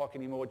 11 o'clock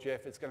anymore,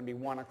 Geoff, it's going to be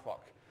 1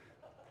 o'clock.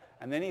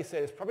 And then he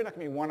said, it's probably not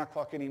going to be 1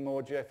 o'clock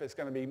anymore, Geoff, it's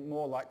going to be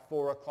more like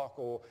 4 o'clock,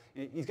 or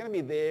he's going to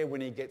be there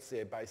when he gets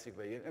there,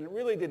 basically. And it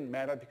really didn't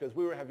matter because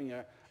we were having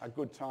a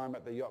good time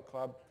at the yacht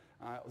club.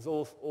 It was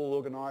all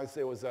organised.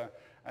 There was a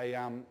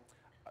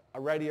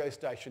radio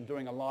station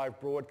doing a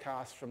live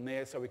broadcast from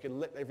there so we could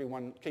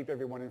keep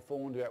everyone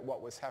informed about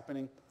what was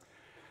happening.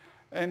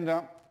 And,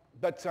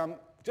 but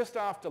just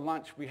after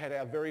lunch, we had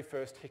our very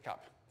first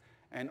hiccup.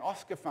 And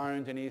Oscar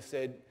phoned and he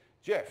said,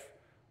 Geoff,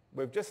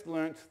 we've just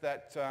learnt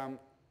that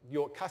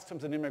your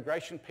customs and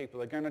immigration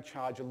people are going to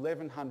charge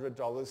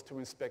 $1,100 to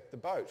inspect the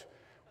boat.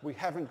 We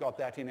haven't got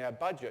that in our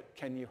budget.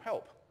 Can you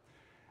help?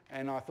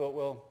 And I thought,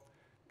 well,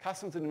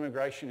 customs and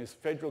immigration is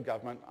federal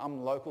government.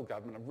 I'm local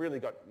government. I've really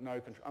got no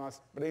control.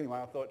 But anyway,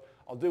 I thought,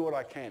 I'll do what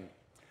I can.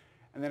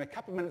 And then a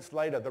couple of minutes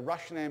later, the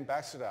Russian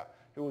ambassador,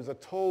 who was a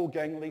tall,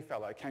 gangly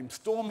fellow, came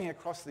storming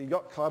across the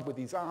yacht club with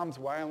his arms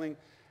wailing.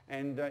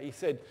 And he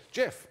said,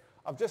 Geoff,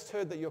 I've just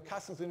heard that your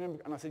customs and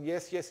immigration... And I said,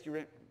 yes,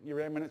 Your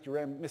Eminence,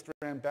 Mr.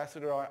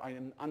 Ambassador, I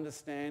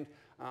understand.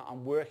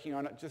 I'm working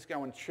on it. Just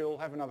go and chill,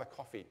 have another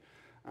coffee.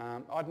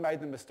 I'd made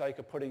the mistake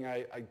of putting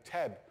a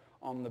tab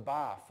on the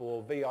bar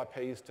for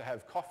VIPs to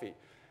have coffee.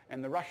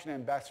 And the Russian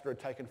ambassador had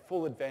taken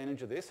full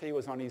advantage of this. He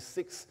was on his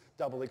 6th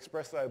double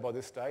espresso by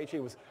this stage. He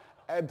was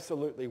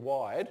absolutely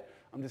wired.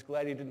 I'm just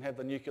glad he didn't have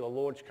the nuclear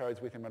launch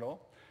codes with him at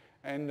all.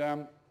 And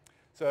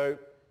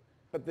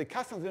but the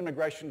customs and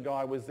immigration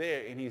guy was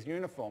there in his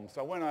uniform. So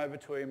I went over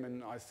to him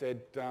and I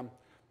said,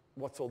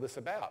 what's all this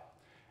about?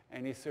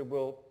 And he said,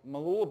 well,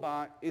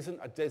 Mooloolaba isn't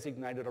a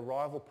designated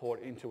arrival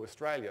port into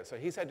Australia. So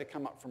he's had to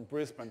come up from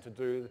Brisbane to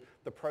do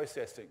the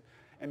processing.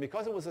 And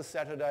because it was a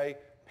Saturday,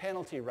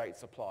 penalty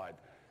rates applied.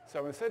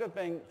 So instead of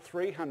being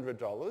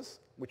 $300,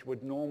 which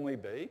would normally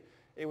be,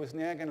 it was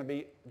now going to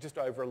be just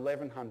over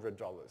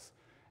 $1,100.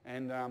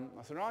 And I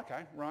said, oh,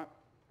 okay, right,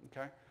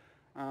 okay.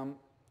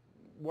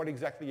 What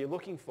exactly are you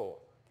looking for?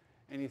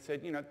 And he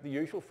said, you know, the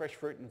usual fresh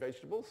fruit and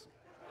vegetables.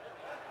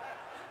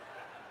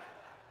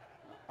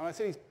 And I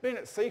said, he's been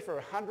at sea for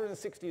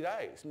 160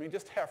 days. I mean,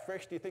 just how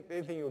fresh do you think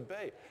anything would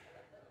be?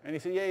 And he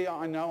said, yeah,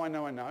 I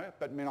know,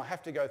 but I mean, I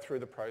have to go through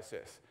the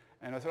process.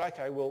 And I said,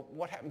 okay, well,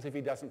 what happens if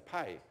he doesn't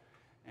pay?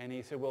 And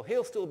he said, well,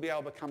 he'll still be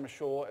able to come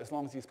ashore as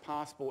long as his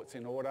passport's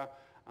in order,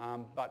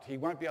 but he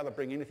won't be able to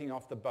bring anything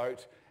off the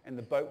boat, and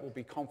the boat will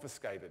be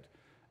confiscated.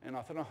 And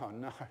I thought, oh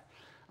no.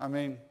 I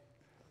mean,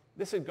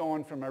 this had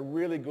gone from a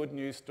really good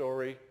news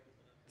story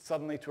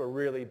suddenly to a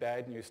really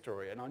bad news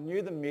story. And I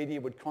knew the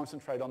media would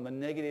concentrate on the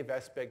negative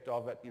aspect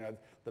of it,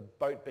 the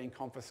boat being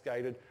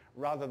confiscated,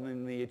 rather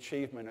than the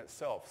achievement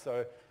itself.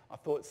 So I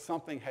thought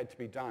something had to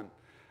be done.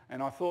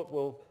 And I thought,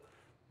 well,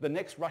 the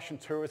next Russian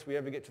tourist we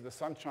ever get to the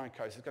Sunshine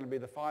Coast is going to be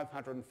the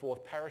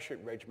 504th Parachute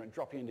Regiment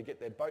dropping in to get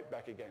their boat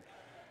back again.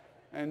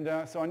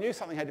 And so I knew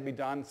something had to be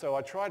done, so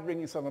I tried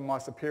ringing some of my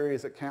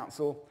superiors at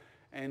council,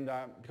 and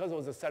because it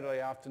was a Saturday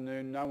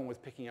afternoon, no one was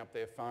picking up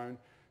their phone.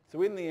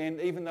 So in the end,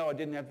 even though I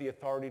didn't have the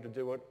authority to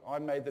do it, I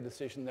made the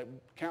decision that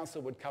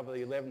council would cover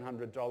the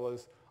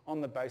 $1,100 on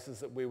the basis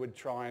that we would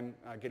try and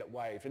get it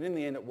waived. And in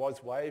the end, it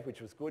was waived,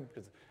 which was good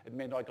because it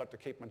meant I got to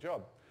keep my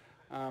job.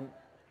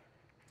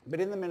 But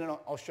in the minute,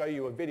 I'll show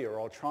you a video, or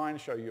I'll try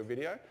and show you a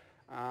video.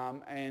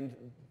 And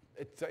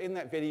in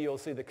that video, you'll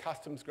see the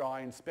customs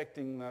guy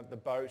inspecting the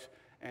boat,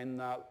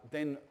 and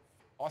then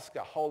Oscar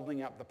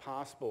holding up the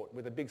passport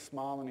with a big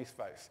smile on his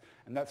face.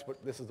 And that's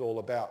what this is all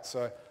about.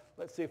 So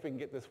let's see if we can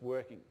get this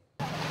working.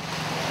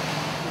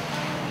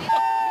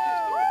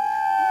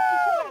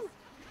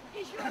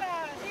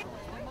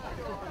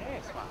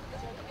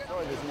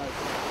 Sorry, there's no...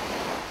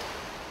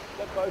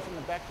 That boat in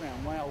the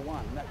background, Whale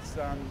 1, that's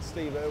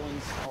Steve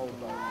Irwin's old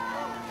boat.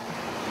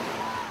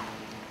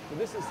 So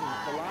this is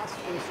the last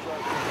free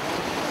stroke of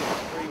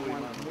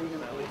 1.31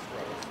 million free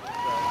strokes.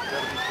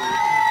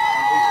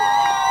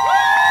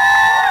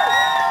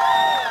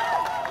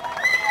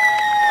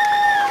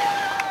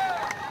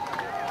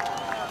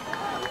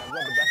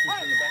 Robert Duffy's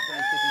in the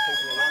background keeping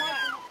people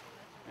alive.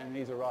 And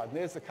he's arrived.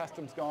 There's the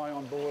customs guy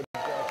on board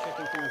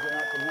checking things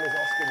out, and there's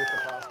Oscar with the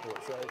passport.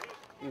 So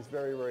he's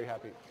very, very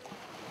happy.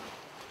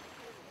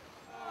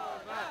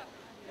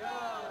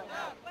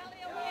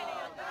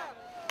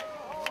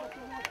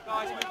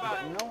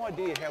 No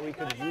idea how we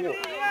could walk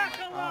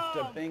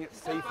after being at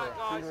sea for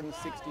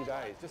 160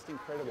 days. Just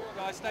incredible.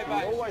 He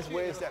always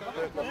wears that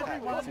purple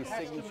hat. It's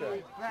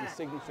his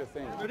signature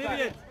thing.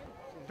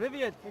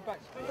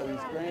 So his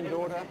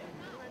granddaughter,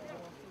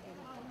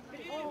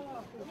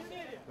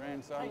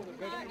 grandson.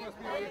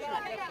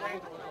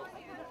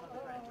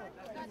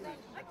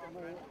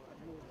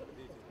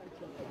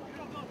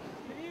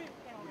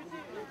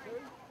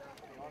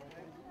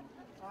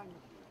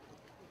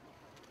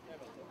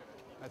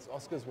 That's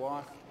Oscar's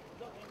wife.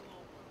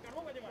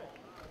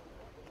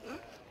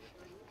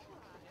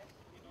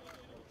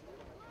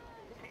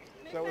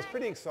 So it was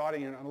pretty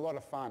exciting and a lot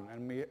of fun,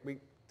 and it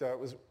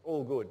was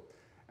all good.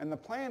 And the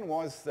plan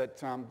was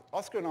that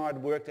Oscar and I had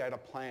worked out a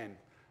plan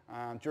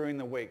during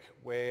the week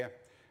where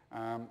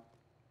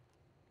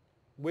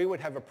we would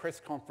have a press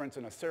conference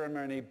and a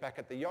ceremony back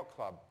at the yacht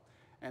club.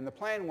 And the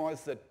plan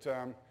was that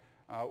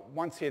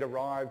once he'd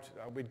arrived,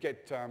 we'd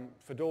get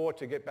Fedor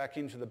to get back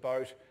into the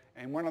boat,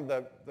 and one of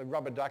the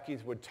rubber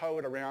duckies would tow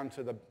it around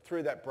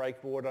through that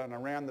breakwater and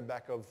around the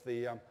back of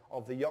the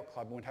yacht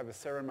club, and we'd have a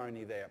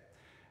ceremony there.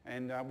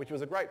 And which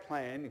was a great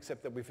plan,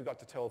 except that we forgot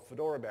to tell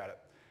Fedor about it.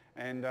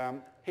 And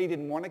he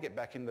didn't want to get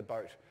back in the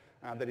boat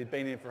that he'd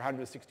been in for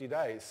 160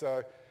 days.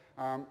 So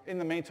in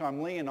the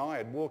meantime, Lee and I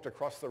had walked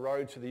across the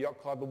road to the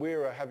yacht club, and we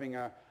were having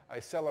a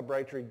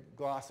celebratory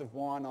glass of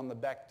wine on the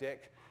back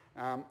deck.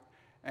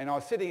 And I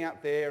was sitting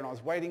out there, and I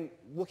was waiting,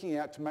 looking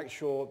out to make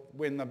sure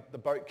when the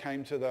boat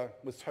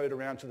was towed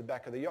around to the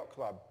back of the yacht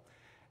club.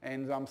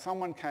 And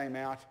someone came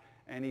out,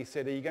 and he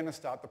said, "Are you going to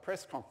start the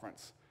press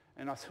conference?"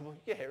 And I said, "Well,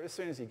 yeah, as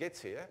soon as he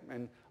gets here."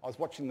 And I was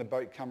watching the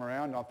boat come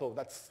around, and I thought,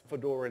 that's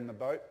Fedor in the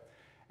boat.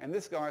 And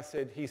this guy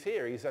said, "He's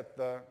here, he's at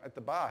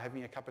the bar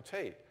having a cup of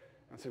tea." And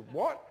I said,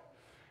 "What?"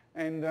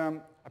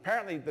 And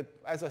apparently,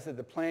 as I said,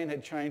 the plan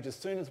had changed. As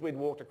soon as we'd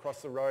walked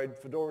across the road,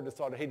 Fedor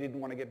decided he didn't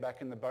want to get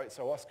back in the boat,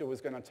 so Oscar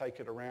was going to take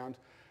it around.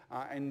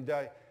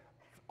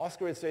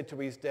 Oscar had said to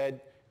his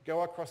dad,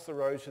 "Go across the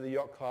road to the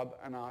yacht club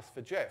and ask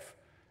for Geoff."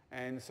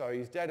 And so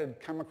his dad had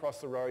come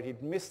across the road.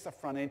 He'd missed the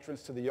front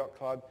entrance to the yacht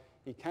club.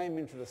 He came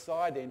into the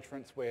side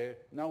entrance where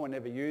no one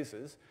ever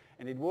uses,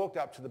 and he'd walked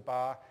up to the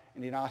bar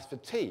and he'd asked for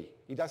tea.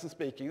 He doesn't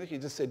speak English, he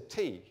just said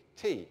tea,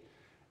 tea.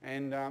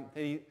 And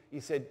he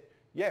said,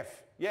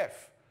 "Geoff,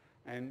 Geoff,"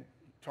 and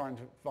trying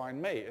to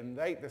find me. And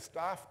the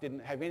staff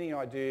didn't have any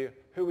idea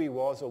who he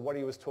was or what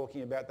he was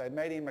talking about. They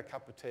made him a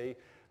cup of tea.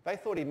 They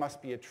thought he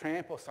must be a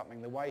tramp or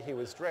something, the way he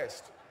was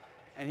dressed.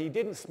 And he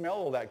didn't smell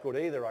all that good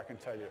either, I can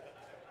tell you.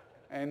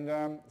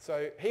 And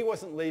so he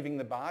wasn't leaving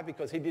the bar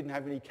because he didn't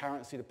have any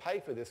currency to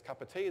pay for this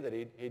cup of tea that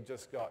he'd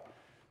just got.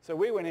 So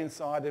we went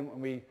inside and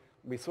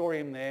we saw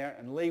him there,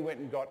 and Lee went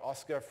and got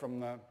Oscar from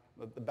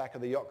the back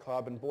of the yacht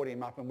club and brought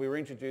him up, and we were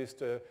introduced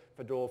to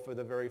Fedor for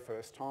the very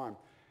first time.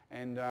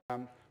 And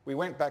we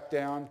went back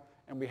down,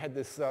 and we had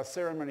this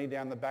ceremony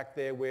down the back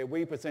there where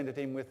we presented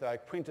him with a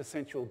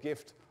quintessential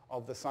gift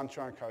of the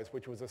Sunshine Coast,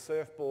 which was a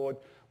surfboard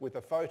with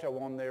a photo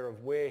on there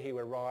of where he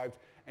arrived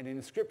and an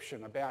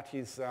inscription about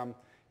his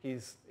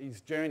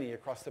journey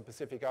across the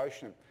Pacific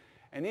Ocean.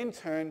 And in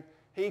turn,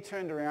 he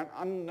turned around,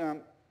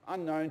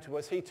 unknown to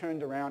us, he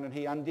turned around and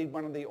he undid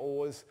one of the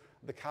oars,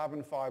 the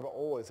carbon fibre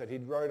oars that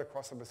he'd rowed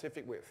across the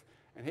Pacific with.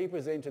 And he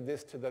presented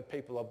this to the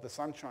people of the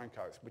Sunshine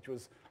Coast, which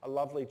was a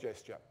lovely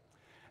gesture.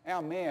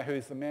 Our mayor,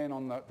 who's the man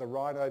on the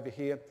right over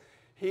here,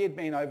 he had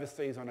been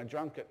overseas on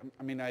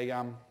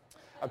a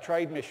a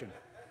trade mission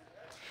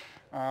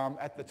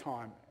at the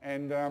time.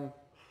 And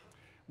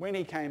when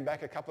he came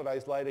back a couple of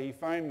days later, he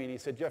phoned me and he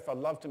said, "Geoff, I'd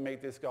love to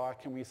meet this guy.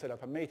 Can we set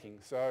up a meeting?"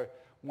 So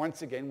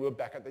once again, we were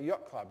back at the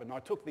yacht club, and I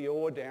took the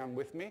oar down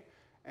with me,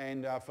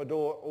 and Fedor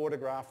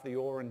autographed the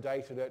oar and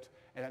dated it,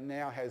 and it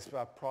now has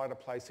pride of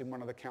place in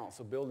one of the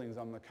council buildings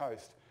on the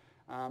coast.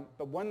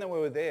 But when we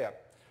were there,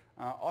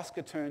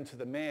 Oscar turned to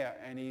the mayor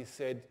and he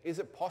said, "Is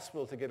it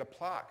possible to get a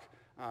plaque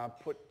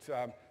put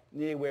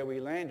near where we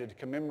landed to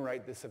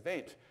commemorate this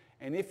event?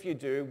 And if you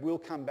do, we'll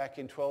come back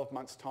in 12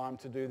 months' time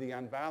to do the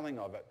unveiling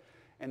of it."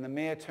 And the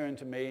mayor turned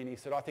to me and he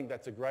said, "I think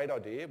that's a great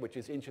idea," which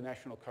is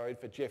international code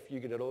for "Geoff, you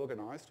get it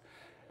organised."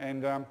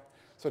 And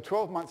so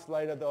 12 months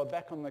later, they were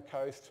back on the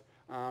coast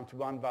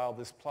to unveil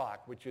this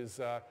plaque, which is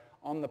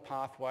on the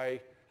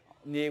pathway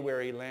near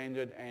where he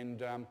landed.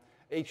 And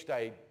each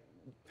day,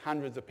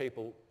 hundreds of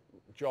people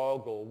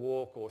jog or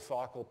walk or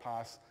cycle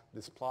past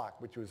this plaque,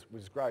 which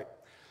was great.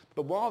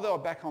 But while they were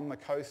back on the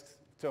coast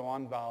to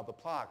unveil the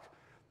plaque,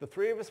 the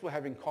three of us were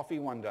having coffee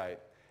one day,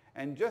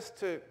 and just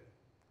to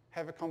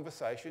have a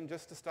conversation,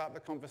 just to start the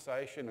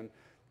conversation and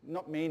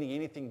not meaning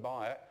anything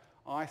by it,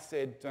 I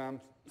said,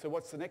 "So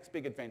what's the next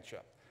big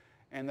adventure?"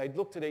 And they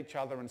looked at each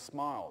other and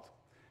smiled.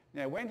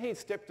 Now, when he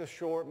stepped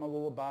ashore at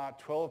Mooloolaba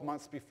 12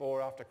 months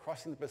before, after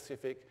crossing the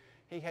Pacific,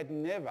 he had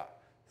never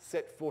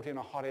set foot in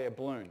a hot air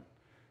balloon.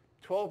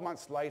 12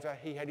 months later,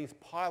 he had his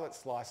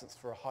pilot's license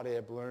for a hot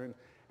air balloon,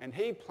 and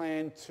he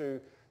planned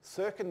to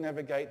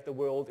circumnavigate the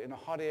world in a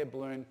hot air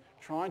balloon,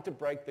 trying to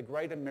break the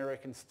great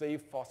American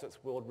Steve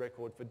Fossett's world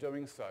record for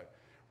doing so.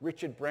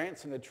 Richard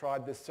Branson had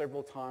tried this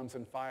several times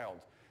and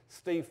failed.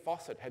 Steve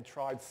Fossett had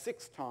tried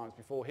 6 times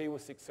before he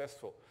was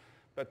successful.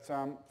 But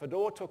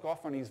Fedor took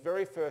off on his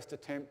very first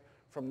attempt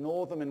from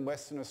northern and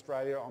western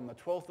Australia on the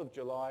 12th of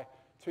July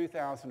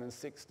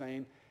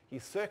 2016. He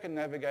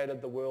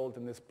circumnavigated the world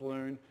in this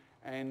balloon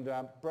and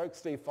broke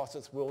Steve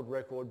Fossett's world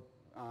record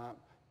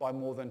by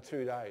more than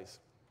 2 days,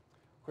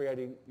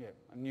 creating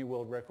a new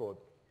world record.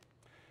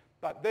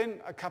 But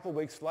then a couple of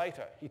weeks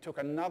later, he took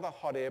another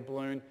hot air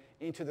balloon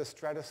into the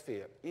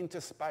stratosphere, into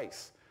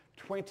space,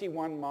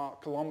 21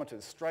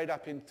 kilometres straight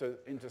up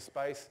into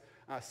space,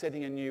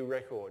 setting a new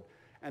record.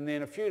 And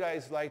then a few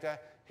days later,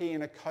 he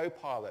and a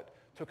co-pilot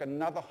took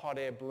another hot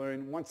air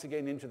balloon once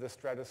again into the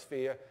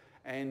stratosphere,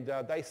 and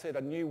they set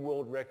a new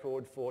world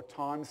record for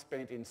time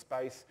spent in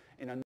space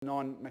in a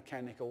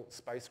non-mechanical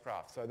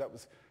spacecraft. So that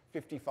was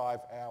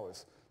 55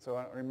 hours. So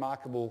a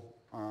remarkable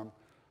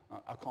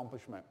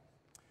accomplishment.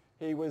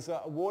 He was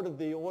awarded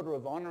the Order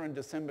of Honour in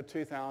December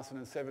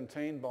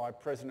 2017 by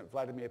President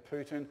Vladimir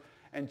Putin.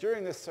 And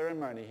during this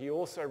ceremony, he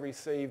also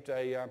received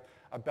a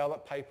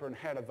ballot paper and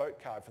had a vote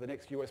card for the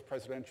next US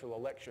presidential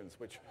elections,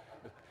 which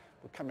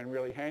would come in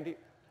really handy.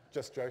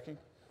 Just joking.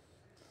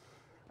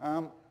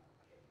 And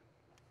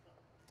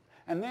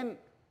then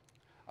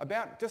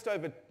about just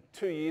over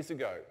 2 years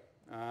ago,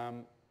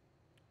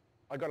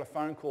 I got a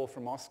phone call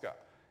from Oscar,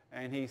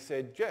 and he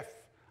said, "Geoff,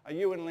 are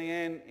you and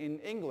Leanne in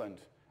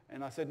England?"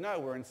 And I said, "No,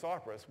 we're in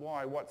Cyprus."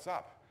 "Why? What's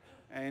up?"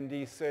 And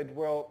he said,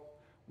 well,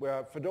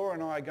 Fedor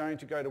and I are going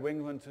to go to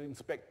England to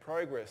inspect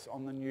progress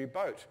on the new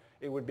boat.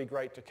 It would be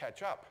great to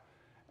catch up."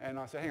 And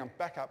I said, "Hang on,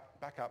 back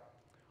up.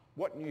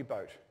 What new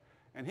boat?"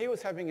 And he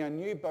was having a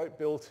new boat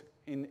built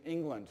in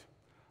England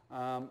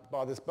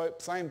by this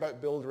same boat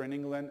builder in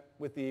England,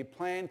 with the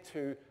plan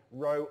to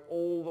row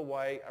all the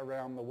way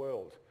around the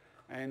world.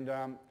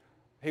 And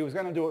he was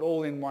going to do it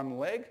all in one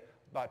leg,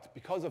 but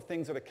because of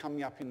things that are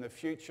coming up in the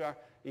future,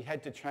 he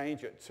had to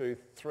change it to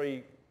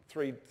three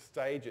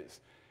stages.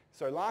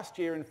 So last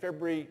year in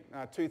February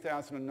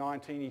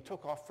 2019, he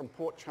took off from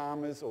Port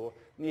Chalmers, or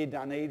near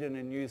Dunedin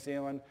in New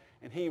Zealand,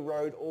 and he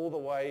rowed all the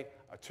way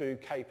to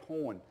Cape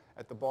Horn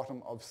at the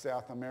bottom of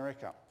South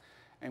America.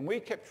 And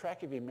we kept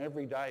track of him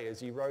every day as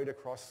he rowed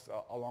across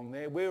along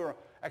there. We were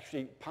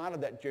actually part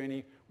of that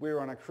journey. We were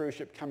on a cruise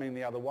ship coming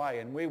the other way,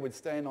 and we would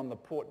stand on the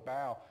port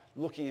bow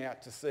looking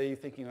out to sea,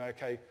 thinking,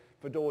 okay,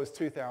 Fedor's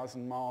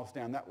 2,000 miles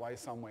down that way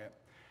somewhere.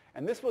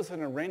 And this was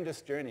an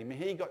horrendous journey. I mean,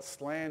 he got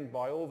slammed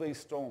by all these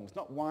storms.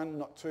 Not one,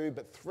 not two,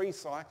 but 3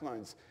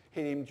 cyclones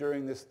hit him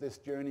during this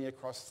journey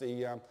across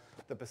the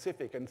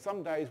Pacific. And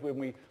some days when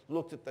we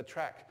looked at the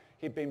track,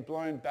 he'd been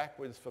blown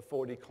backwards for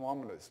 40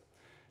 kilometres.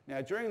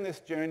 Now, during this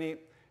journey,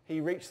 he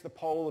reached the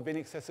pole of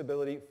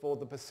inaccessibility for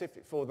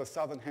the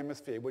southern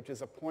hemisphere, which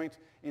is a point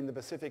in the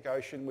Pacific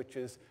Ocean which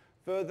is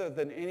further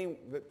than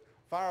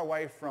far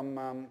away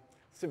from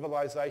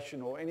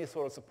civilization or any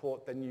sort of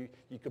support than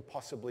you could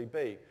possibly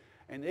be.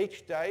 And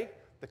each day,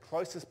 The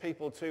closest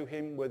people to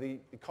him were the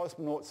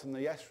cosmonauts and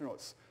the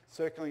astronauts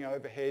circling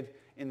overhead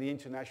in the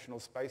International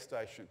Space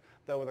Station.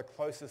 They were the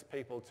closest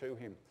people to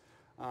him.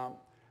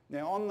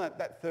 Now on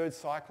that third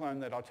cyclone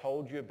that I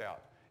told you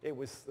about,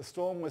 the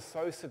storm was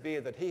so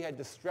severe that he had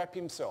to strap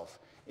himself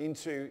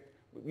into,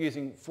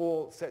 using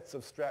 4 sets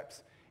of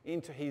straps,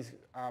 into his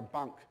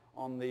bunk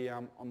on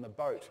the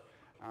boat.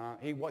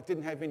 He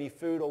didn't have any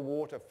food or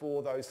water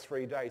for those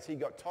 3 days. He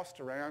got tossed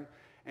around,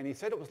 and he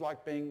said it was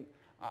like being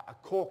a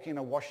cork in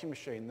a washing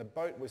machine. The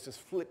boat was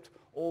just flipped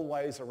all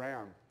ways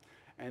around.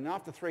 And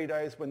after 3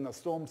 days, when the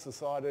storm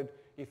subsided,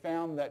 he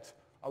found that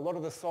a lot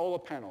of the solar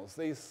panels,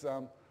 these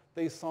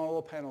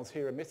solar panels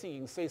here are missing. You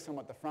can see some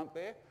at the front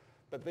there,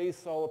 but these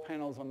solar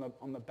panels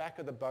on the back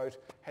of the boat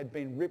had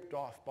been ripped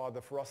off by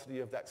the ferocity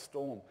of that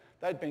storm.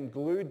 They'd been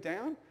glued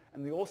down,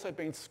 and they'd also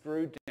been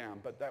screwed down,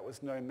 but that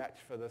was no match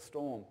for the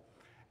storm.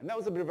 And that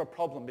was a bit of a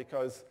problem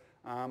because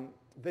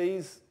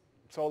these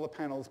solar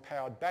panels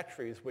powered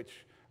batteries,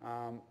 which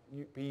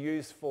he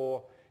used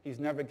for his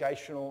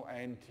navigational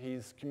and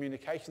his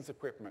communications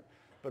equipment,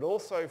 but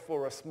also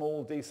for a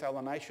small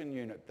desalination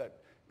unit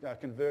that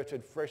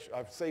converted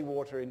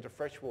seawater into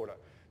fresh water.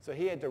 So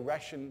he had to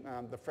ration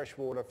the fresh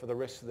water for the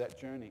rest of that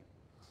journey.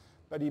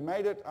 But he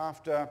made it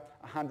after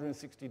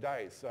 160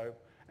 days,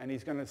 and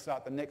he's going to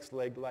start the next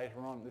leg later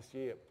on this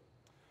year.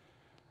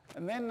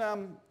 And then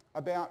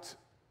about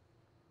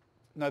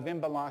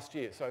November last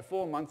year, so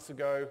 4 months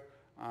ago,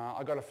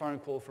 I got a phone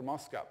call from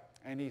Oscar,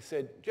 and he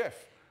said,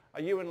 "Geoff,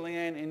 are you and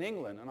Leanne in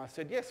England?" And I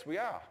said, "Yes, we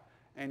are."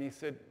 And I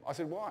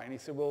said, "Why?" And he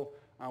said, "Well,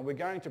 we're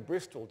going to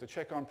Bristol to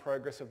check on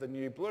progress of the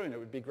new balloon. It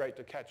would be great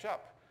to catch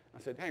up." I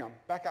said, "Hang on,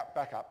 back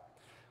up.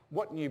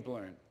 What new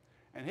balloon?"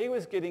 And he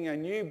was getting a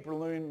new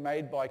balloon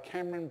made by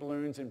Cameron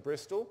Balloons in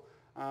Bristol,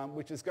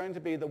 which is going to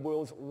be the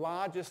world's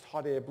largest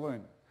hot air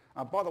balloon.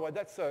 By the way,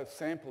 that's a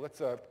sample. That's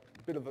a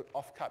bit of an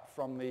offcut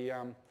from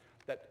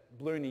that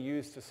balloon he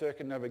used to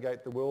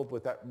circumnavigate the world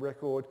with that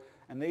record.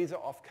 And these are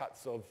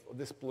offcuts of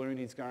this balloon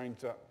he's going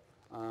to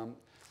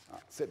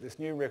set this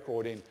new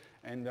record in.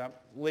 And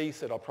Lee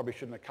said I probably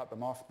shouldn't have cut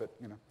them off, but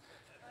you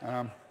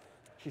know,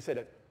 she said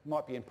it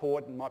might be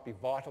important, might be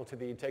vital to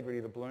the integrity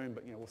of the balloon,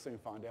 but you know, we'll soon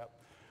find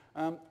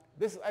out.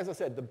 This, as I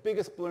said, the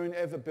biggest balloon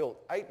ever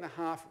built.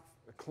 8.5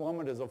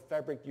 kilometres of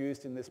fabric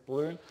used in this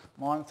balloon,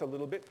 minus a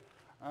little bit.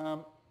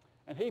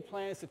 And he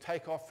plans to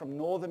take off from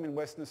Northam in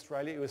Western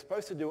Australia. He was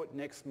supposed to do it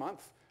next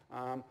month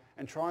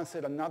and try and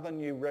set another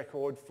new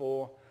record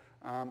for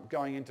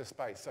going into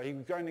space. So he's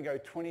going to go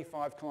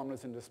 25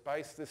 kilometres into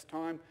space this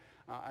time.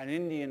 An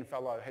Indian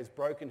fellow has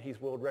broken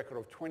his world record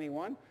of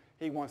 21.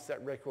 He wants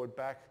that record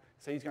back,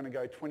 so he's going to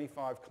go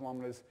 25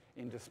 kilometres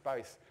into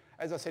space.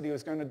 As I said, he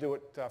was going to do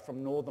it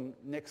from Northam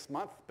next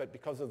month, but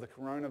because of the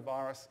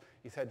coronavirus,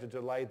 he's had to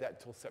delay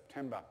that till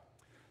September.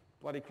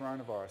 Bloody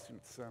coronavirus.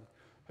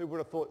 Who would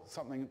have thought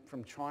something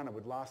from China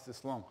would last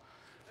this long?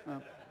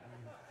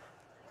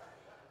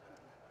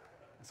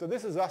 So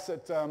this is us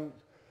at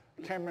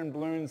Cameron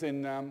Balloons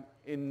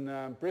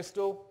in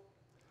Bristol.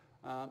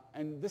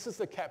 And this is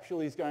the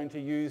capsule he's going to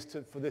use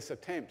for this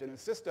attempt. And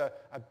it's just a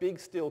big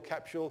steel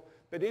capsule,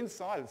 but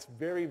inside it's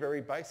very,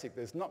 very basic.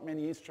 There's not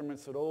many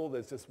instruments at all.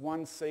 There's just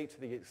one seat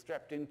that he gets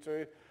strapped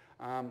into.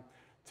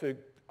 To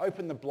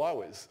open the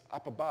blowers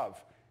up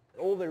above,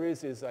 all there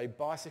is a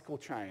bicycle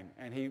chain,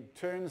 and he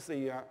turns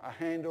a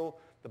handle,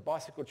 the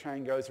bicycle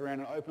chain goes around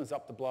and opens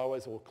up the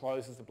blowers or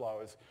closes the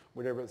blowers,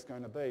 whatever it's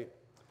going to be.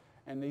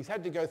 And he's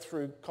had to go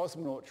through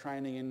cosmonaut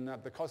training in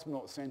the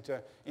Cosmonaut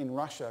Centre in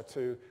Russia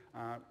to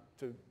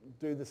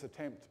do this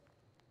attempt.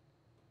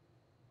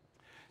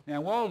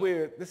 Now,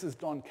 this is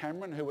Don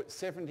Cameron, who at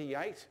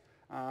 78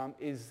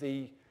 is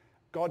the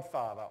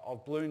godfather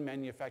of balloon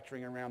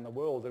manufacturing around the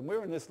world. And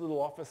we're in this little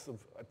office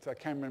at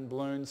Cameron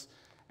Balloons,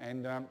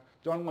 and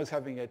Don was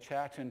having a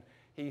chat, and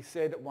he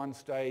said at one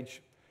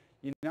stage,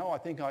 "You know, I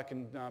think I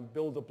can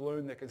build a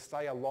balloon that can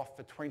stay aloft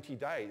for 20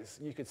 days.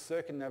 You could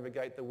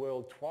circumnavigate the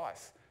world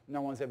twice.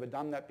 No one's ever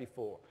done that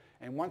before."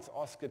 And once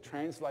Oscar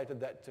translated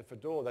that to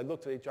Fedor, they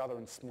looked at each other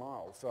and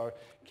smiled. So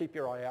keep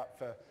your eye out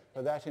for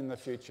that in the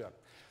future.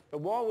 But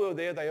while we were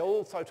there, they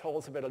also told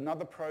us about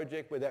another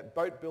project where that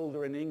boat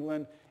builder in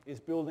England is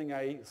building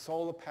a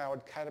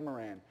solar-powered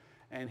catamaran.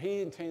 And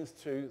he intends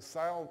to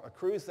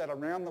cruise that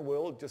around the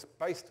world, just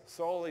based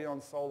solely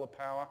on solar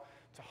power,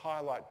 to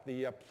highlight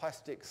the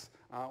plastics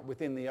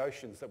within the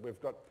oceans that we've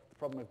got, the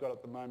problem we've got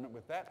at the moment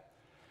with that.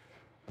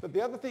 But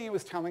the other thing he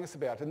was telling us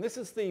about, and this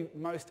is the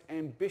most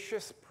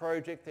ambitious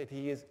project that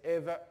he has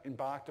ever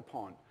embarked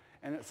upon,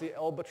 and it's the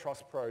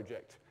Albatross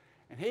project.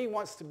 And he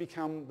wants to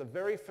become the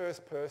very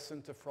first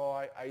person to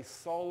fly a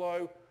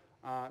solo,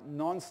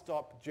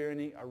 non-stop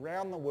journey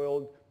around the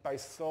world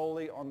based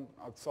solely on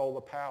solar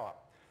power.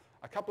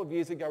 A couple of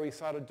years ago, he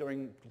started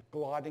doing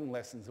gliding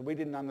lessons, and we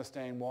didn't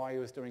understand why he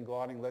was doing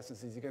gliding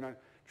lessons. Is he going to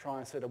try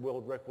and set a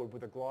world record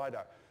with a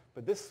glider?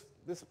 But this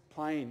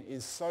plane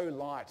is so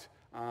light.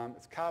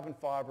 It's carbon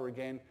fibre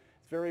again.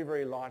 It's very,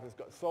 very light. It's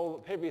got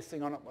heaviest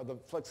thing on it are the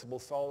flexible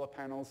solar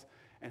panels.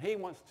 And he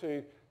wants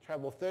to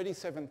travel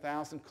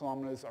 37,000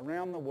 kilometres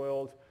around the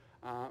world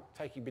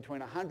taking between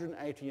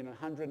 180 and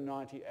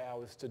 190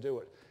 hours to do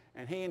it.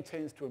 And he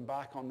intends to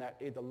embark on that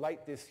either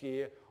late this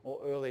year or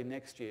early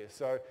next year.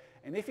 So,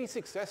 and if he's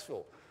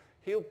successful,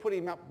 he'll put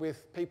him up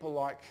with people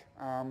like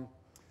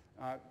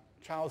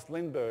Charles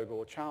Lindbergh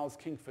or Charles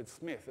Kingsford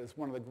Smith as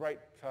one of the great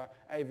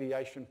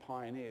aviation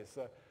pioneers.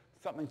 So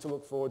something to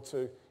look forward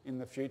to in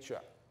the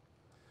future.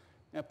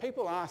 Now,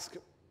 people ask,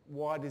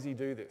 why does he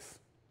do this?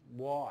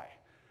 Why?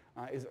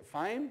 Is it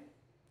fame?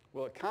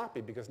 Well, it can't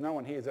be, because no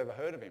one here has ever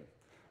heard of him.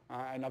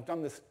 And I've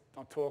done this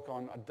talk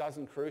on a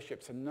dozen cruise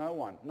ships, and no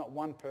one, not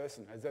one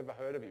person, has ever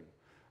heard of him,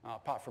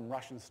 apart from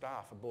Russian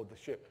staff aboard the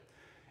ship.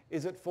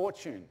 Is it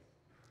fortune?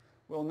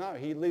 Well, no,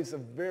 he lives a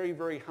very,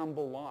 very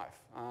humble life.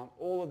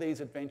 All of these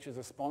adventures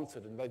are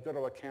sponsored, and they've got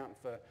to account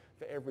for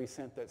every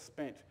cent that's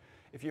spent.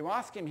 If you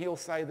ask him, he'll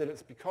say that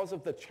it's because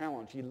of the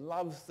challenge. He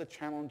loves the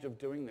challenge of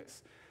doing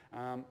this.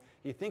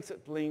 He thinks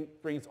it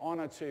brings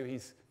honour to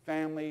his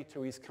family,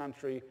 to his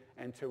country,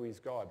 and to his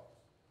God.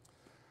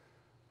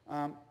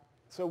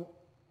 So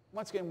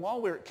once again, while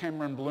we were at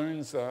Cameron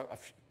Balloons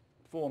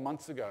 4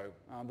 months ago,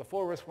 the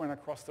four of us went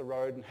across the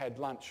road and had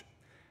lunch.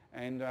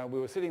 And we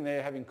were sitting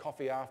there having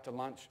coffee after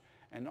lunch,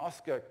 and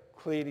Oscar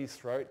cleared his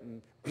throat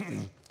and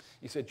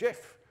he said,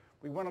 "Geoff,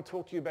 we want to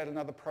talk to you about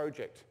another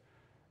project."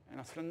 And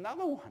I said,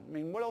 "Another one? I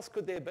mean, what else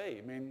could there be?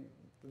 I mean,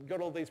 we've got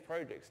all these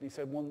projects." And he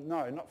said, "Well,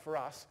 no, not for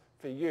us,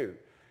 for you."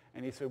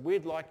 And he said,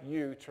 "We'd like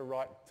you to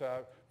write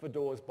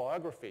Fedor's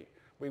biography.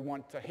 We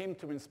want him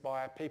to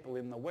inspire people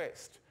in the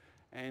West."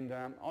 And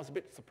I was a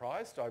bit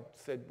surprised. I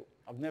said,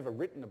 "I've never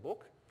written a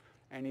book."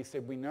 And he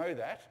said, "We know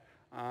that,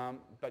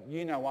 but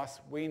you know us,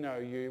 we know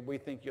you, we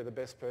think you're the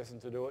best person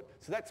to do it."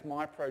 So that's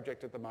my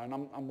project at the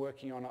moment. I'm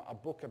working on a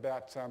book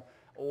about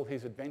all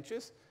his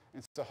adventures.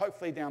 And so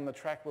hopefully down the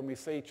track, when we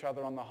see each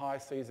other on the high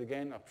seas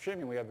again,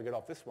 assuming we ever get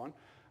off this one,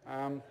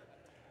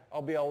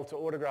 I'll be able to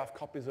autograph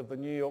copies of the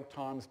New York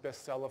Times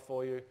bestseller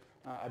for you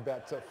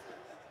about...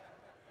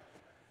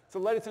 So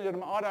ladies and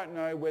gentlemen, I don't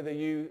know whether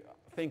you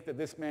think that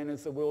this man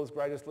is the world's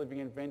greatest living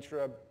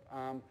adventurer,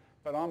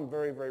 but I'm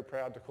very, very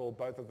proud to call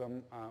both of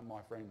them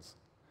my friends.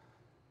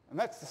 And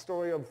that's the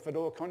story of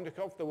Fedor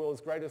Konyukhov, the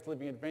world's greatest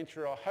living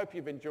adventurer. I hope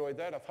you've enjoyed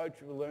that. I hope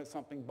you've learned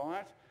something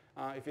by it.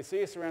 If you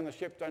see us around the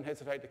ship, don't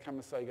hesitate to come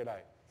and say good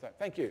day. So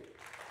thank you.